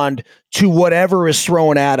respond to whatever is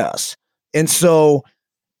thrown at us. And so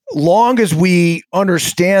long as we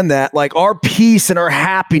understand that, like our peace and our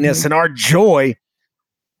happiness and our joy,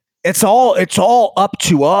 it's all up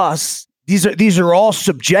to us. These are all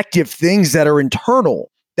subjective things that are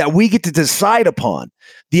internal that we get to decide upon.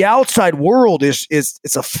 The outside world is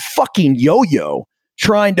a fucking yo-yo,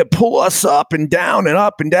 trying to pull us up and down and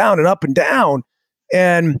up and down and up and down.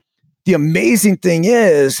 And the amazing thing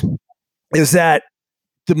is that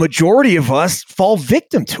the majority of us fall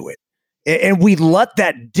victim to it. And we let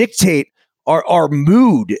that dictate our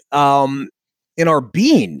mood in our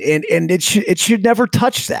being. And it should never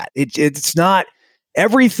touch that. It's not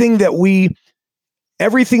everything that we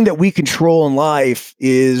control in life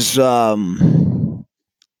is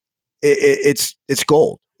it's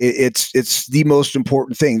gold. It's the most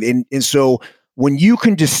important thing. And so when you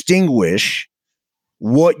can distinguish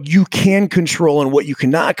what you can control and what you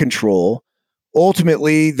cannot control,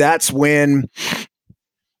 ultimately that's when,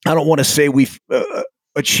 I don't want to say we've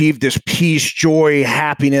achieved this peace, joy,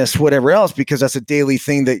 happiness, whatever else, because that's a daily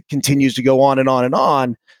thing that continues to go on and on and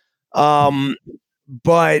on.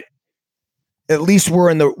 But at least we're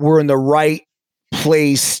in the right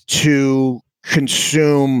place to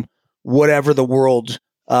consume whatever the world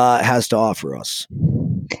has to offer us.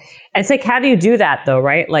 It's like, how do you do that though,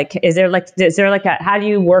 right? Like, is there like how do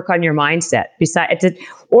you work on your mindset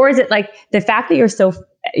or is it like the fact that you're so,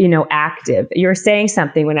 active? You're saying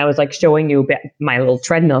something when I was like showing you my little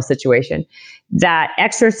treadmill situation, that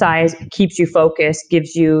exercise keeps you focused,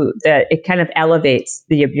 it kind of elevates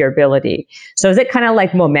your ability. So is it kind of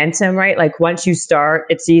like momentum, right? Like once you start,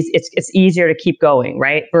 it's easier to keep going,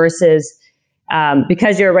 right? Versus,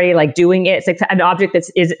 because you're already like doing it. It's like an object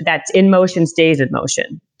that's in motion stays in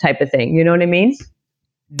motion type of thing. You know what I mean?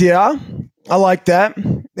 Yeah, I like that.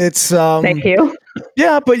 It's thank you.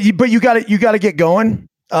 Yeah, but you got to get going.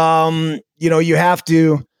 You have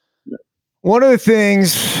to. One of the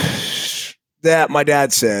things that my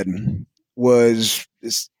dad said was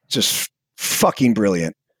just fucking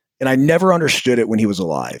brilliant, and I never understood it when he was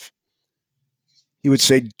alive. He would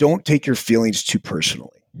say, "Don't take your feelings too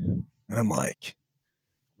personally." And I'm like,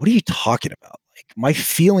 what are you talking about? Like, my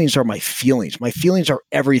feelings are my feelings. My feelings are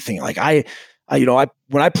everything. Like I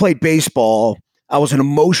when I played baseball, I was an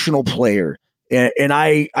emotional player, and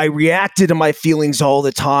I reacted to my feelings all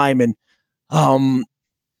the time. And,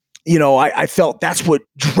 I felt that's what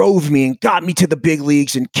drove me and got me to the big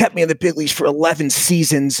leagues and kept me in the big leagues for 11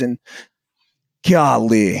 seasons. And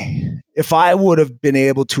golly, if I would have been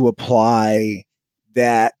able to apply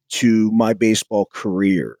that to my baseball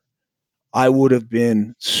career, I would have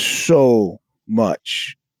been so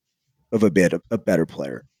much of a better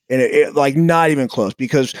player. And it like not even close,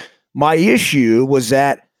 because my issue was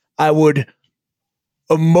that I would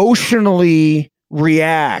emotionally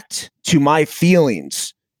react to my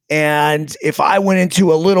feelings. And if I went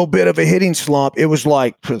into a little bit of a hitting slump, it was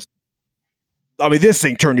like, this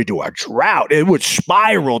thing turned into a drought. It would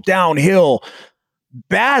spiral downhill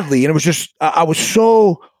badly. And it was just, I was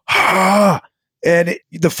so, and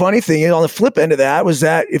the funny thing is, on the flip end of that was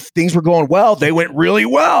that if things were going well, they went really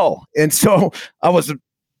well. And so I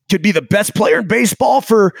could be the best player in baseball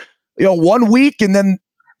for, 1 week. And then,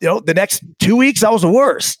 the next 2 weeks, I was the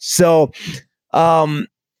worst. So,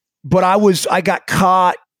 but I got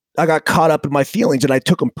caught up in my feelings, and I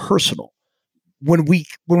took them personal. When we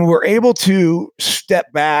were able to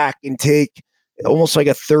step back and take almost like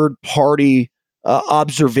a third party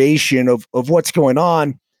observation of what's going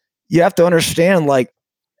on, you have to understand, like,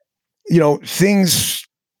 things,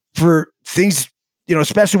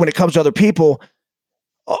 especially when it comes to other people,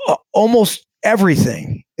 almost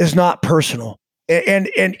everything is not personal.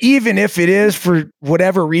 And even if it is for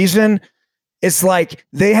whatever reason, it's like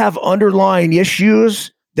they have underlying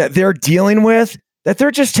issues that they're dealing with that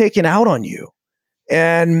they're just taking out on you.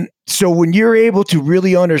 And so when you're able to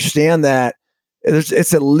really understand that,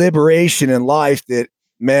 it's a liberation in life that,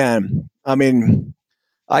 man,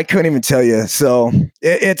 I couldn't even tell you. So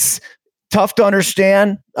it's tough to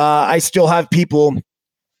understand. I still have people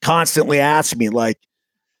constantly ask me, like,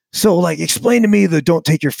 explain to me the don't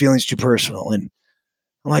take your feelings too personal. And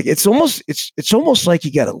I'm like, it's almost like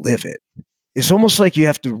you got to live it. It's almost like you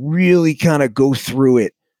have to really kind of go through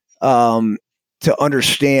it to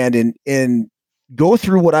understand and go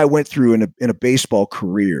through what I went through in a baseball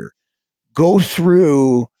career. Go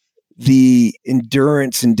through the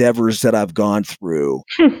endurance endeavors that I've gone through.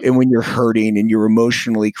 And when you're hurting and you're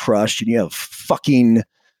emotionally crushed and you have fucking,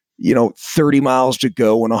 30 miles to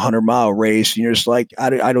go in a 100-mile race, and you're just like,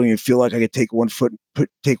 I don't even feel like I could take one foot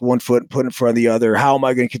and put in front of the other. How am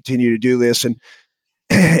I going to continue to do this? And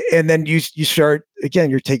then you start, again,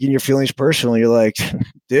 you're taking your feelings personally. You're like,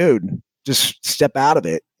 dude, just step out of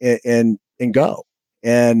it and go.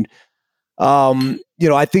 And,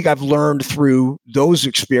 I think I've learned through those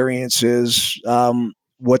experiences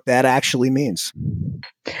what that actually means.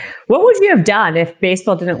 What would you have done if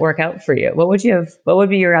baseball didn't work out for you? What would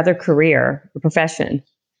be your other career or profession?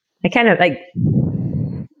 I kind of like,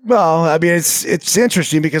 Well, I mean, it's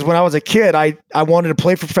interesting because when I was a kid, I wanted to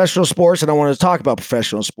play professional sports and I wanted to talk about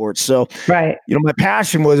professional sports. So, right, my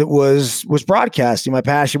passion was broadcasting. My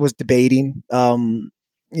passion was debating.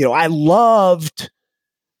 I loved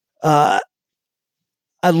a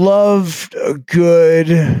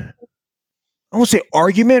good, I won't say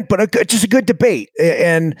argument, but just a good debate.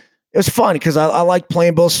 And it was fun because I like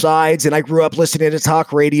playing both sides, and I grew up listening to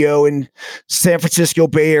talk radio in San Francisco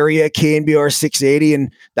Bay Area, KNBR 680.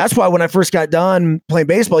 And that's why when I first got done playing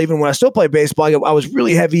baseball, even when I still play baseball, I was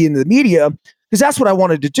really heavy into the media because that's what I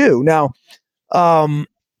wanted to do. Now, what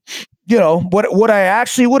I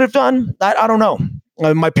actually would have done, I don't know.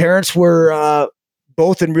 My parents were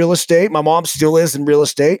both in real estate. My mom still is in real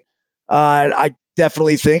estate. I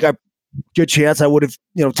definitely think good chance I would have,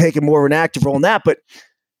 taken more of an active role in that. But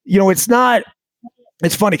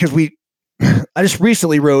it's funny because I just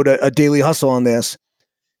recently wrote a Daily Hustle on this,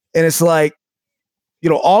 and it's like,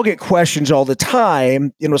 I'll get questions all the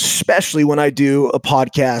time, especially when I do a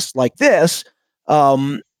podcast like this,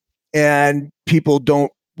 and people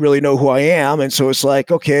don't really know who I am. And so it's like,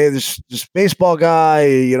 okay, this baseball guy,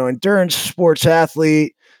 endurance sports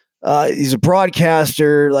athlete, he's a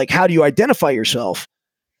broadcaster. Like, how do you identify yourself?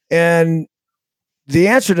 And the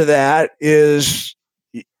answer to that is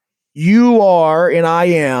you are and I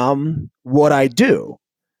am what I do.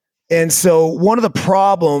 And so one of the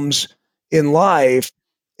problems in life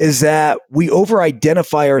is that we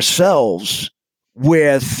over-identify ourselves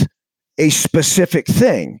with a specific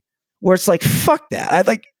thing where it's like, fuck that.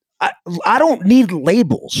 I don't need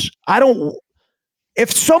labels. If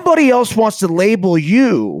somebody else wants to label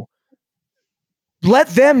you, let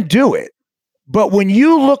them do it. But when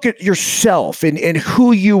you look at yourself and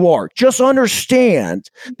who you are, just understand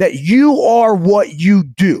that you are what you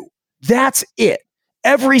do. That's it.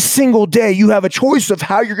 Every single day, you have a choice of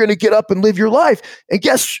how you're going to get up and live your life. And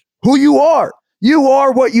guess who you are? You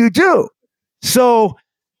are what you do. So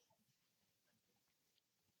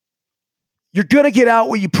you're going to get out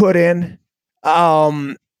what you put in.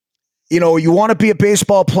 You want to be a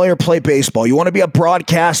baseball player, play baseball. You want to be a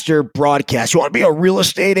broadcaster, broadcast. You want to be a real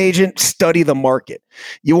estate agent, study the market.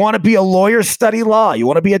 You want to be a lawyer, study law. You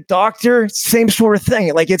want to be a doctor, same sort of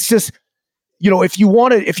thing. Like, it's just, if you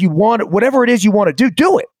want it, whatever it is you want to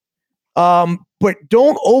do it. But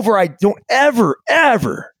don't ever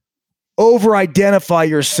over-identify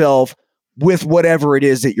yourself with whatever it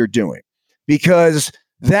is that you're doing, because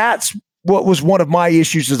that's what was one of my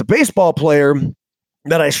issues as a baseball player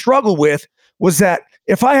that I struggle with, was that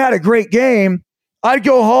if I had a great game, I'd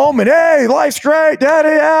go home and, hey, life's great, daddy,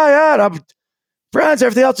 yeah, and I'm friends,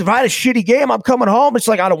 everything else. If I had a shitty game, I'm coming home. It's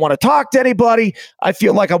like, I don't want to talk to anybody. I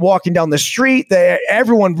feel like I'm walking down the street.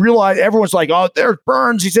 Everyone's like, oh, there's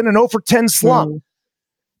Burns. He's in an 0 for 10 slump.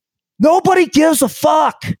 Nobody gives a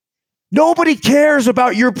fuck. Nobody cares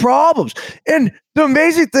about your problems. And the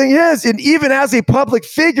amazing thing is, and even as a public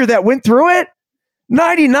figure that went through it,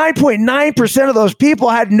 99.9% of those people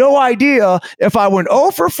had no idea if I went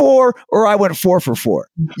 0 for 4 or I went 4 for 4.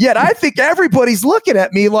 Yet I think everybody's looking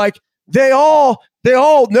at me like they all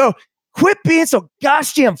know. Quit being so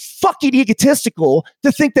gosh damn fucking egotistical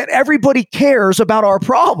to think that everybody cares about our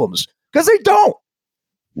problems, because they don't.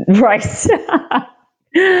 Right.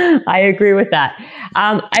 I agree with that.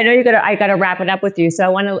 I know I got to wrap it up with you. So I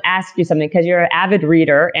want to ask you something, because you're an avid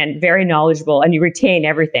reader and very knowledgeable, and you retain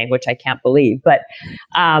everything, which I can't believe. But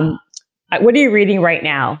what are you reading right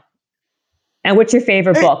now? And what's your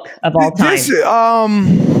favorite book of all time?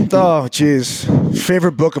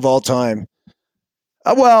 Favorite book of all time.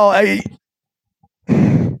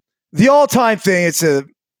 The all-time thing, it's a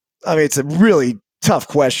really tough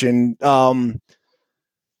question.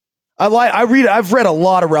 I've read a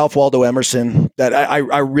lot of Ralph Waldo Emerson that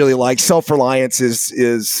I really like. Self-Reliance is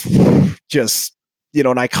just, an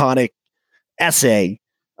iconic essay.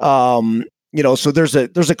 So there's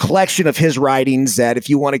a collection of his writings that, if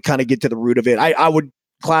you want to kind of get to the root of it, I would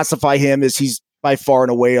classify him as he's by far and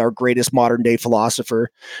away our greatest modern day philosopher.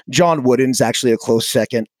 John Wooden's actually a close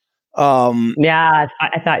second. I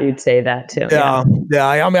thought you'd say that too. Yeah.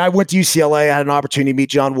 I mean, I went to UCLA. I had an opportunity to meet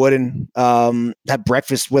John Wooden, had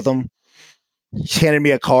breakfast with him. He handed me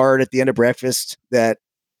a card at the end of breakfast that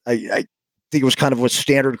I think it was kind of a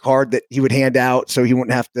standard card that he would hand out, so he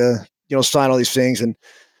wouldn't have to, sign all these things. And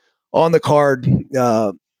on the card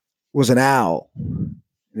was an owl, and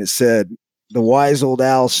it said, "The wise old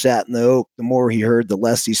owl sat in the oak. The more he heard, the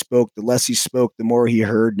less he spoke. The less he spoke, the more he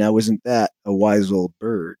heard. Now isn't that a wise old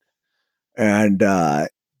bird?" And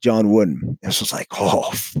John Wooden. This was like,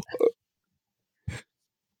 oh,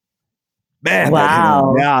 man,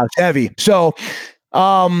 wow, yeah, it's heavy. So,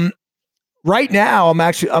 right now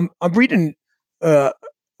I'm reading a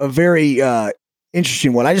very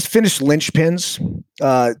interesting one. I just finished Linchpins.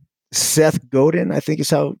 Seth Godin, I think is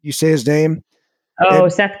how you say his name. Oh,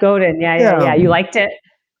 and, Seth Godin. Yeah. You liked it?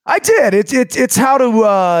 I did. It's how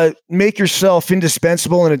to make yourself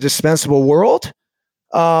indispensable in a dispensable world.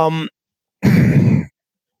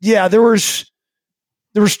 Yeah, there was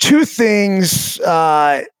two things in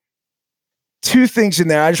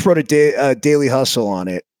there. I just wrote a Daily Hustle on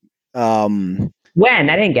it. When?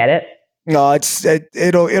 I didn't get it. No,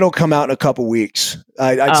 it'll come out in a couple weeks.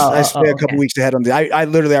 I stay a couple weeks ahead on the. I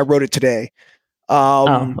wrote it today.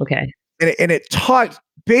 Okay. And it talked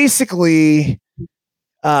basically.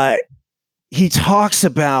 He talks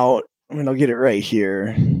about. I mean, I'll get it right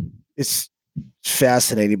here. It's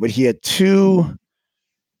fascinating, but he had two.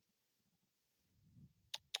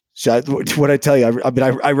 So what I tell you,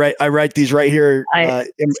 I write these right here. You're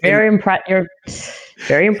very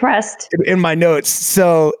impressed in my notes.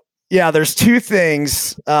 So yeah, there's two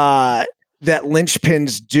things that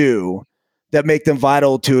linchpins do that make them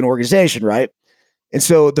vital to an organization, right? And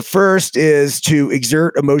so the first is to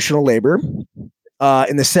exert emotional labor,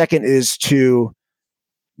 and the second is to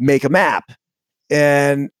make a map.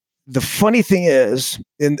 And the funny thing is,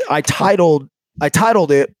 and I titled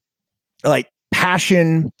it like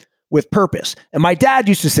Passion with Purpose. And my dad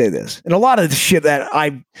used to say this, and a lot of the shit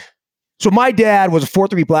so my dad was a 4th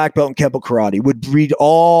degree black belt in Kempo karate, would read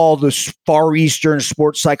all the Far Eastern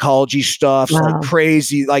sports psychology stuff, like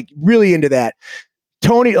crazy, like really into that.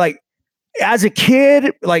 Tony, like as a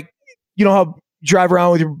kid, like, you know how you drive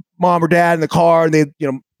around with your mom or dad in the car and they,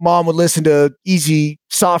 mom would listen to easy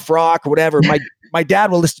soft rock or whatever. My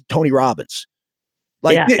dad would listen to Tony Robbins.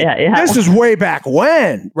 Like this is way back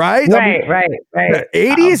when, right? Right.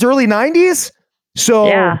 80s, early 90s. So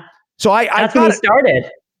that's when he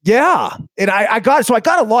started. Yeah. And I got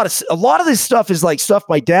a lot of this stuff is like stuff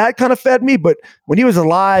my dad kind of fed me, but when he was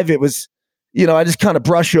alive, it was, I just kind of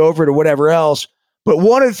brush over it or whatever else. But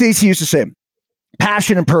one of the things he used to say,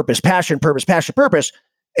 passion and purpose, passion, purpose, passion, purpose.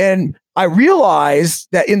 And I realized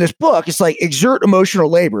that in this book, it's like exert emotional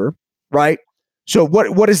labor, right? So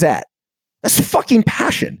what is that? That's fucking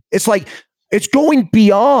passion. It's like, it's going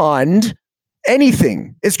beyond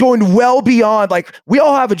anything. It's going well beyond, like, we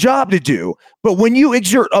all have a job to do, but when you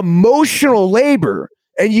exert emotional labor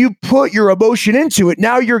and you put your emotion into it,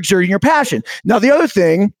 now you're exerting your passion. Now, the other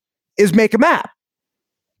thing is make a map.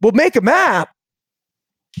 Well, make a map,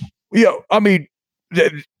 I mean,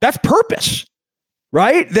 that's purpose,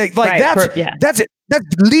 right? That's it.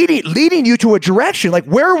 That's leading you to a direction. Like,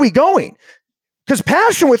 where are we going? Because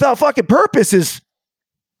passion without fucking purpose is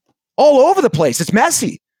all over the place. It's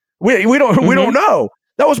messy. We don't know.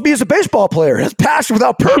 That was me as a baseball player. That's passion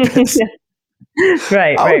without purpose.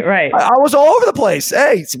 Right. I was all over the place.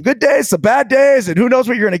 Hey, some good days, some bad days, and who knows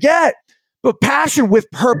what you're going to get. But passion with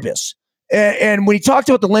purpose. And when he talked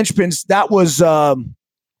about the linchpins, that was I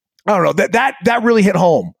don't know, that really hit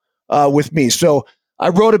home with me. So I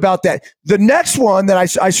wrote about that. The next one that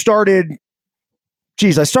I started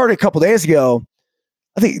a couple days ago.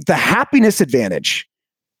 I think The Happiness Advantage,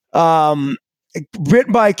 written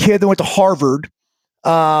by a kid that went to Harvard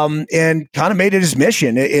and kind of made it his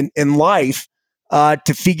mission in life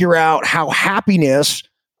to figure out how happiness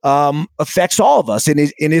affects all of us. And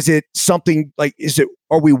is it something like,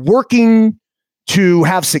 are we working to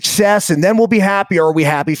have success and then we'll be happy, or are we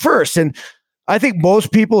happy first? And I think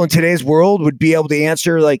most people in today's world would be able to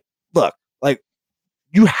answer, like, look, like,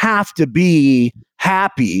 you have to be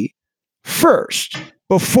happy first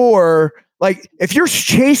before, like, if you're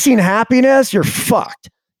chasing happiness, you're fucked.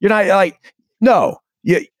 You're not, like, no,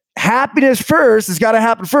 happiness first has got to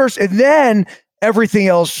happen first. And then everything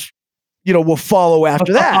else, will follow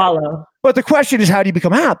after that. But the question is, how do you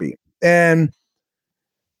become happy? And,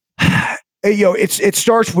 it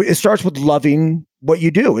starts with loving what you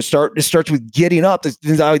do. It starts with getting up.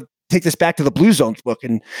 I take this back to the Blue Zones book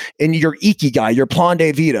and your Ikigai, your plan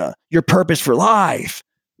de vida, your purpose for life.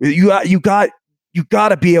 You got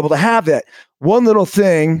to be able to have that. One little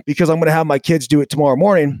thing, because I'm going to have my kids do it tomorrow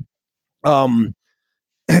morning, that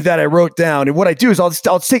I wrote down. And what I do is I'll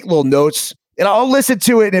take little notes and I'll listen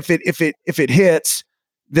to it. And if it hits,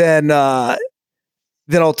 then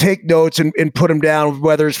I'll take notes and put them down,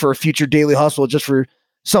 whether it's for a future Daily Hustle or just for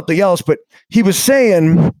something else. But he was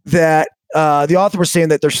saying that the author was saying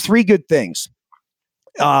that there's 3 good things,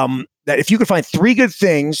 that if you could find 3 good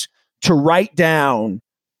things to write down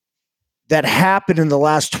that happened in the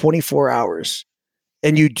last 24 hours,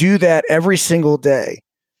 and you do that every single day,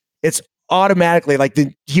 it's automatically like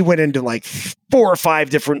he went into like 4 or 5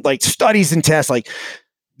 different like studies and tests, like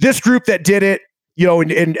this group that did it,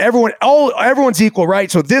 and everyone's equal,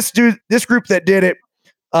 right? So this group that did it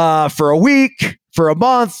for a week, for a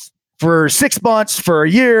month, for 6 months, for a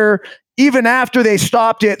year, even after they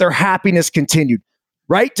stopped it, their happiness continued.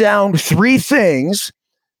 Write down 3 things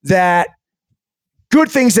good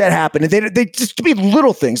things that happen. And they just could be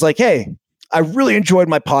little things like, hey, I really enjoyed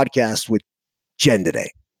my podcast with Jen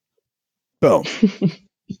today. Boom.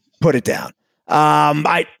 Put it down.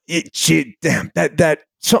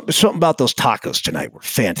 Something about those tacos tonight were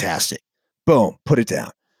fantastic. Boom. Put it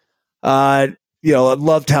down. I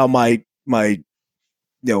loved how my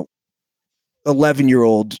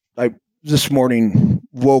 11-year-old, this morning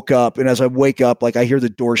woke up, and as I wake up, like I hear the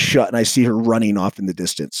door shut and I see her running off in the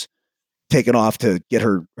distance, taking off to get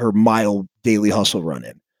her mile daily hustle run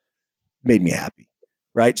in. Made me happy.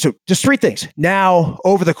 Right. So just 3 things. Now,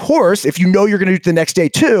 over the course, if you're going to do it the next day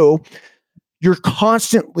too, you're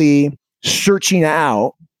constantly searching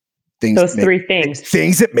out things. Those 3 things.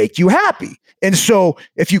 Things that make you happy. And so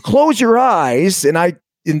if you close your eyes, and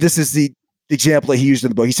this is the example that he used in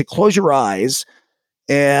the book, he said, close your eyes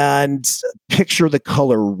and picture the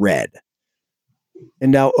color red.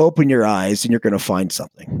 And now open your eyes and you're going to find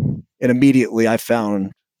something. And immediately I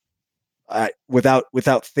found,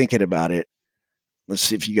 without thinking about it, let's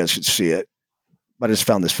see if you guys can see it. I just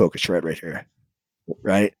found this focus red right here.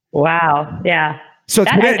 Right? Wow. Yeah. So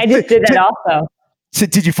I just did that also. So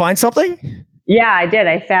did you find something? Yeah, I did.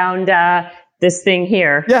 I found this thing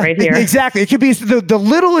here, right here. Exactly. It could be the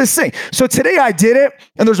littlest thing. So today I did it,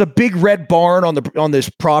 and there's a big red barn on this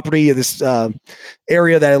property, this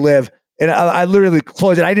area that I live. And I literally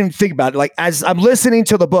closed it. I didn't think about it. Like, as I'm listening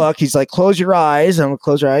to the book, he's like, close your eyes. And I'm going to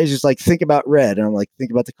close your eyes. He's like, think about red. And I'm like,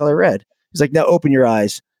 think about the color red. He's like, now open your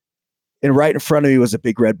eyes. And right in front of me was a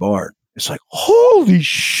big red barn. It's like, holy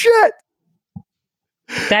shit.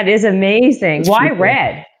 That is amazing. Why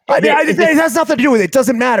red? It has nothing to do with it. It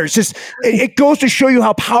doesn't matter. It's just, it goes to show you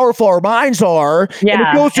how powerful our minds are. Yeah, and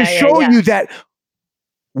it goes to show you that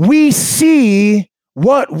we see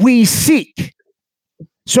what we seek.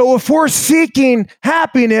 So if we're seeking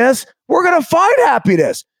happiness, we're going to find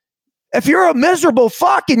happiness. If you're a miserable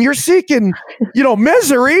fuck and you're seeking,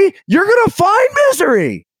 misery, you're going to find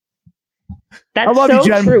misery. That's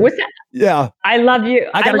so true. What's that? Yeah. I love you.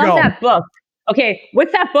 I love that book. Okay.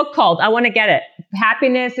 What's that book called? I want to get it.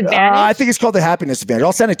 Happiness Advantage? I think it's called The Happiness Advantage.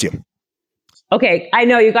 I'll send it to you. Okay. I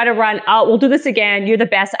know you got to run. We'll do this again. You're the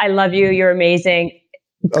best. I love you. You're amazing.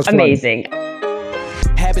 Amazing.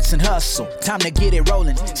 Habits and hustle, time to get it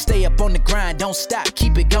rolling. Stay up on the grind, don't stop,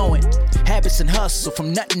 keep it going. Habits and hustle,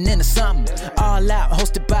 from nothing into something. All out,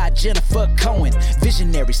 hosted by Jennifer Cohen.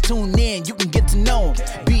 Visionaries, tune in, you can get to know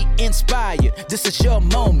them. Be inspired, this is your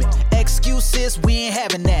moment. Excuses, we ain't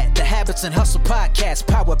having that. The Habits and Hustle podcast,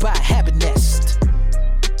 powered by Habit Nest.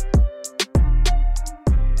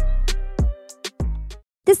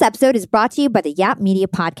 This episode is brought to you by the Yap Media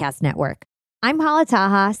Podcast Network. I'm Hala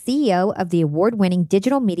Taha, CEO of the award-winning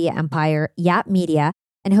digital media empire, Yap Media,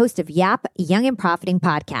 and host of Yap Young and Profiting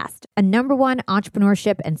Podcast, a #1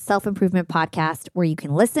 entrepreneurship and self-improvement podcast where you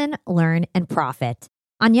can listen, learn, and profit.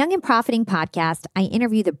 On Young and Profiting Podcast, I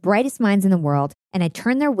interview the brightest minds in the world, and I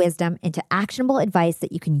turn their wisdom into actionable advice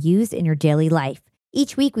that you can use in your daily life.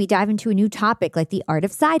 Each week, we dive into a new topic like the art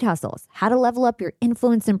of side hustles, how to level up your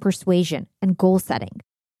influence and persuasion, and goal setting.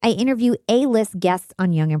 I interview A-list guests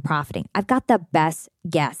on Young and Profiting. I've got the best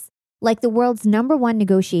guests, like the world's #1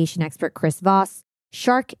 negotiation expert, Chris Voss,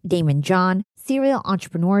 Shark Damon John, serial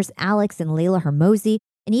entrepreneurs Alex and Layla Hermosi,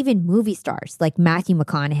 and even movie stars like Matthew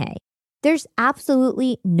McConaughey. There's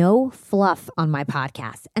absolutely no fluff on my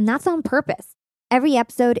podcast, and that's on purpose. Every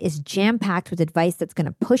episode is jam-packed with advice that's going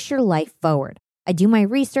to push your life forward. I do my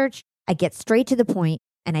research, I get straight to the point,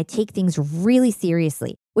 and I take things really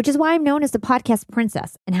seriously, which is why I'm known as the podcast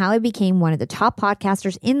princess and how I became one of the top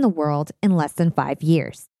podcasters in the world in less than 5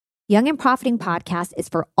 years. Young and Profiting Podcast is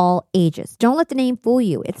for all ages. Don't let the name fool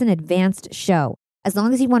you. It's an advanced show. As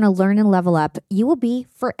long as you want to learn and level up, you will be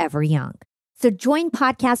forever young. So join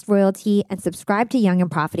podcast royalty and subscribe to Young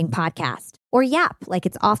and Profiting Podcast, or YAP, like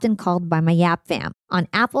it's often called by my YAP fam, on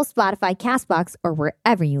Apple, Spotify, CastBox, or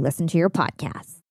wherever you listen to your podcasts.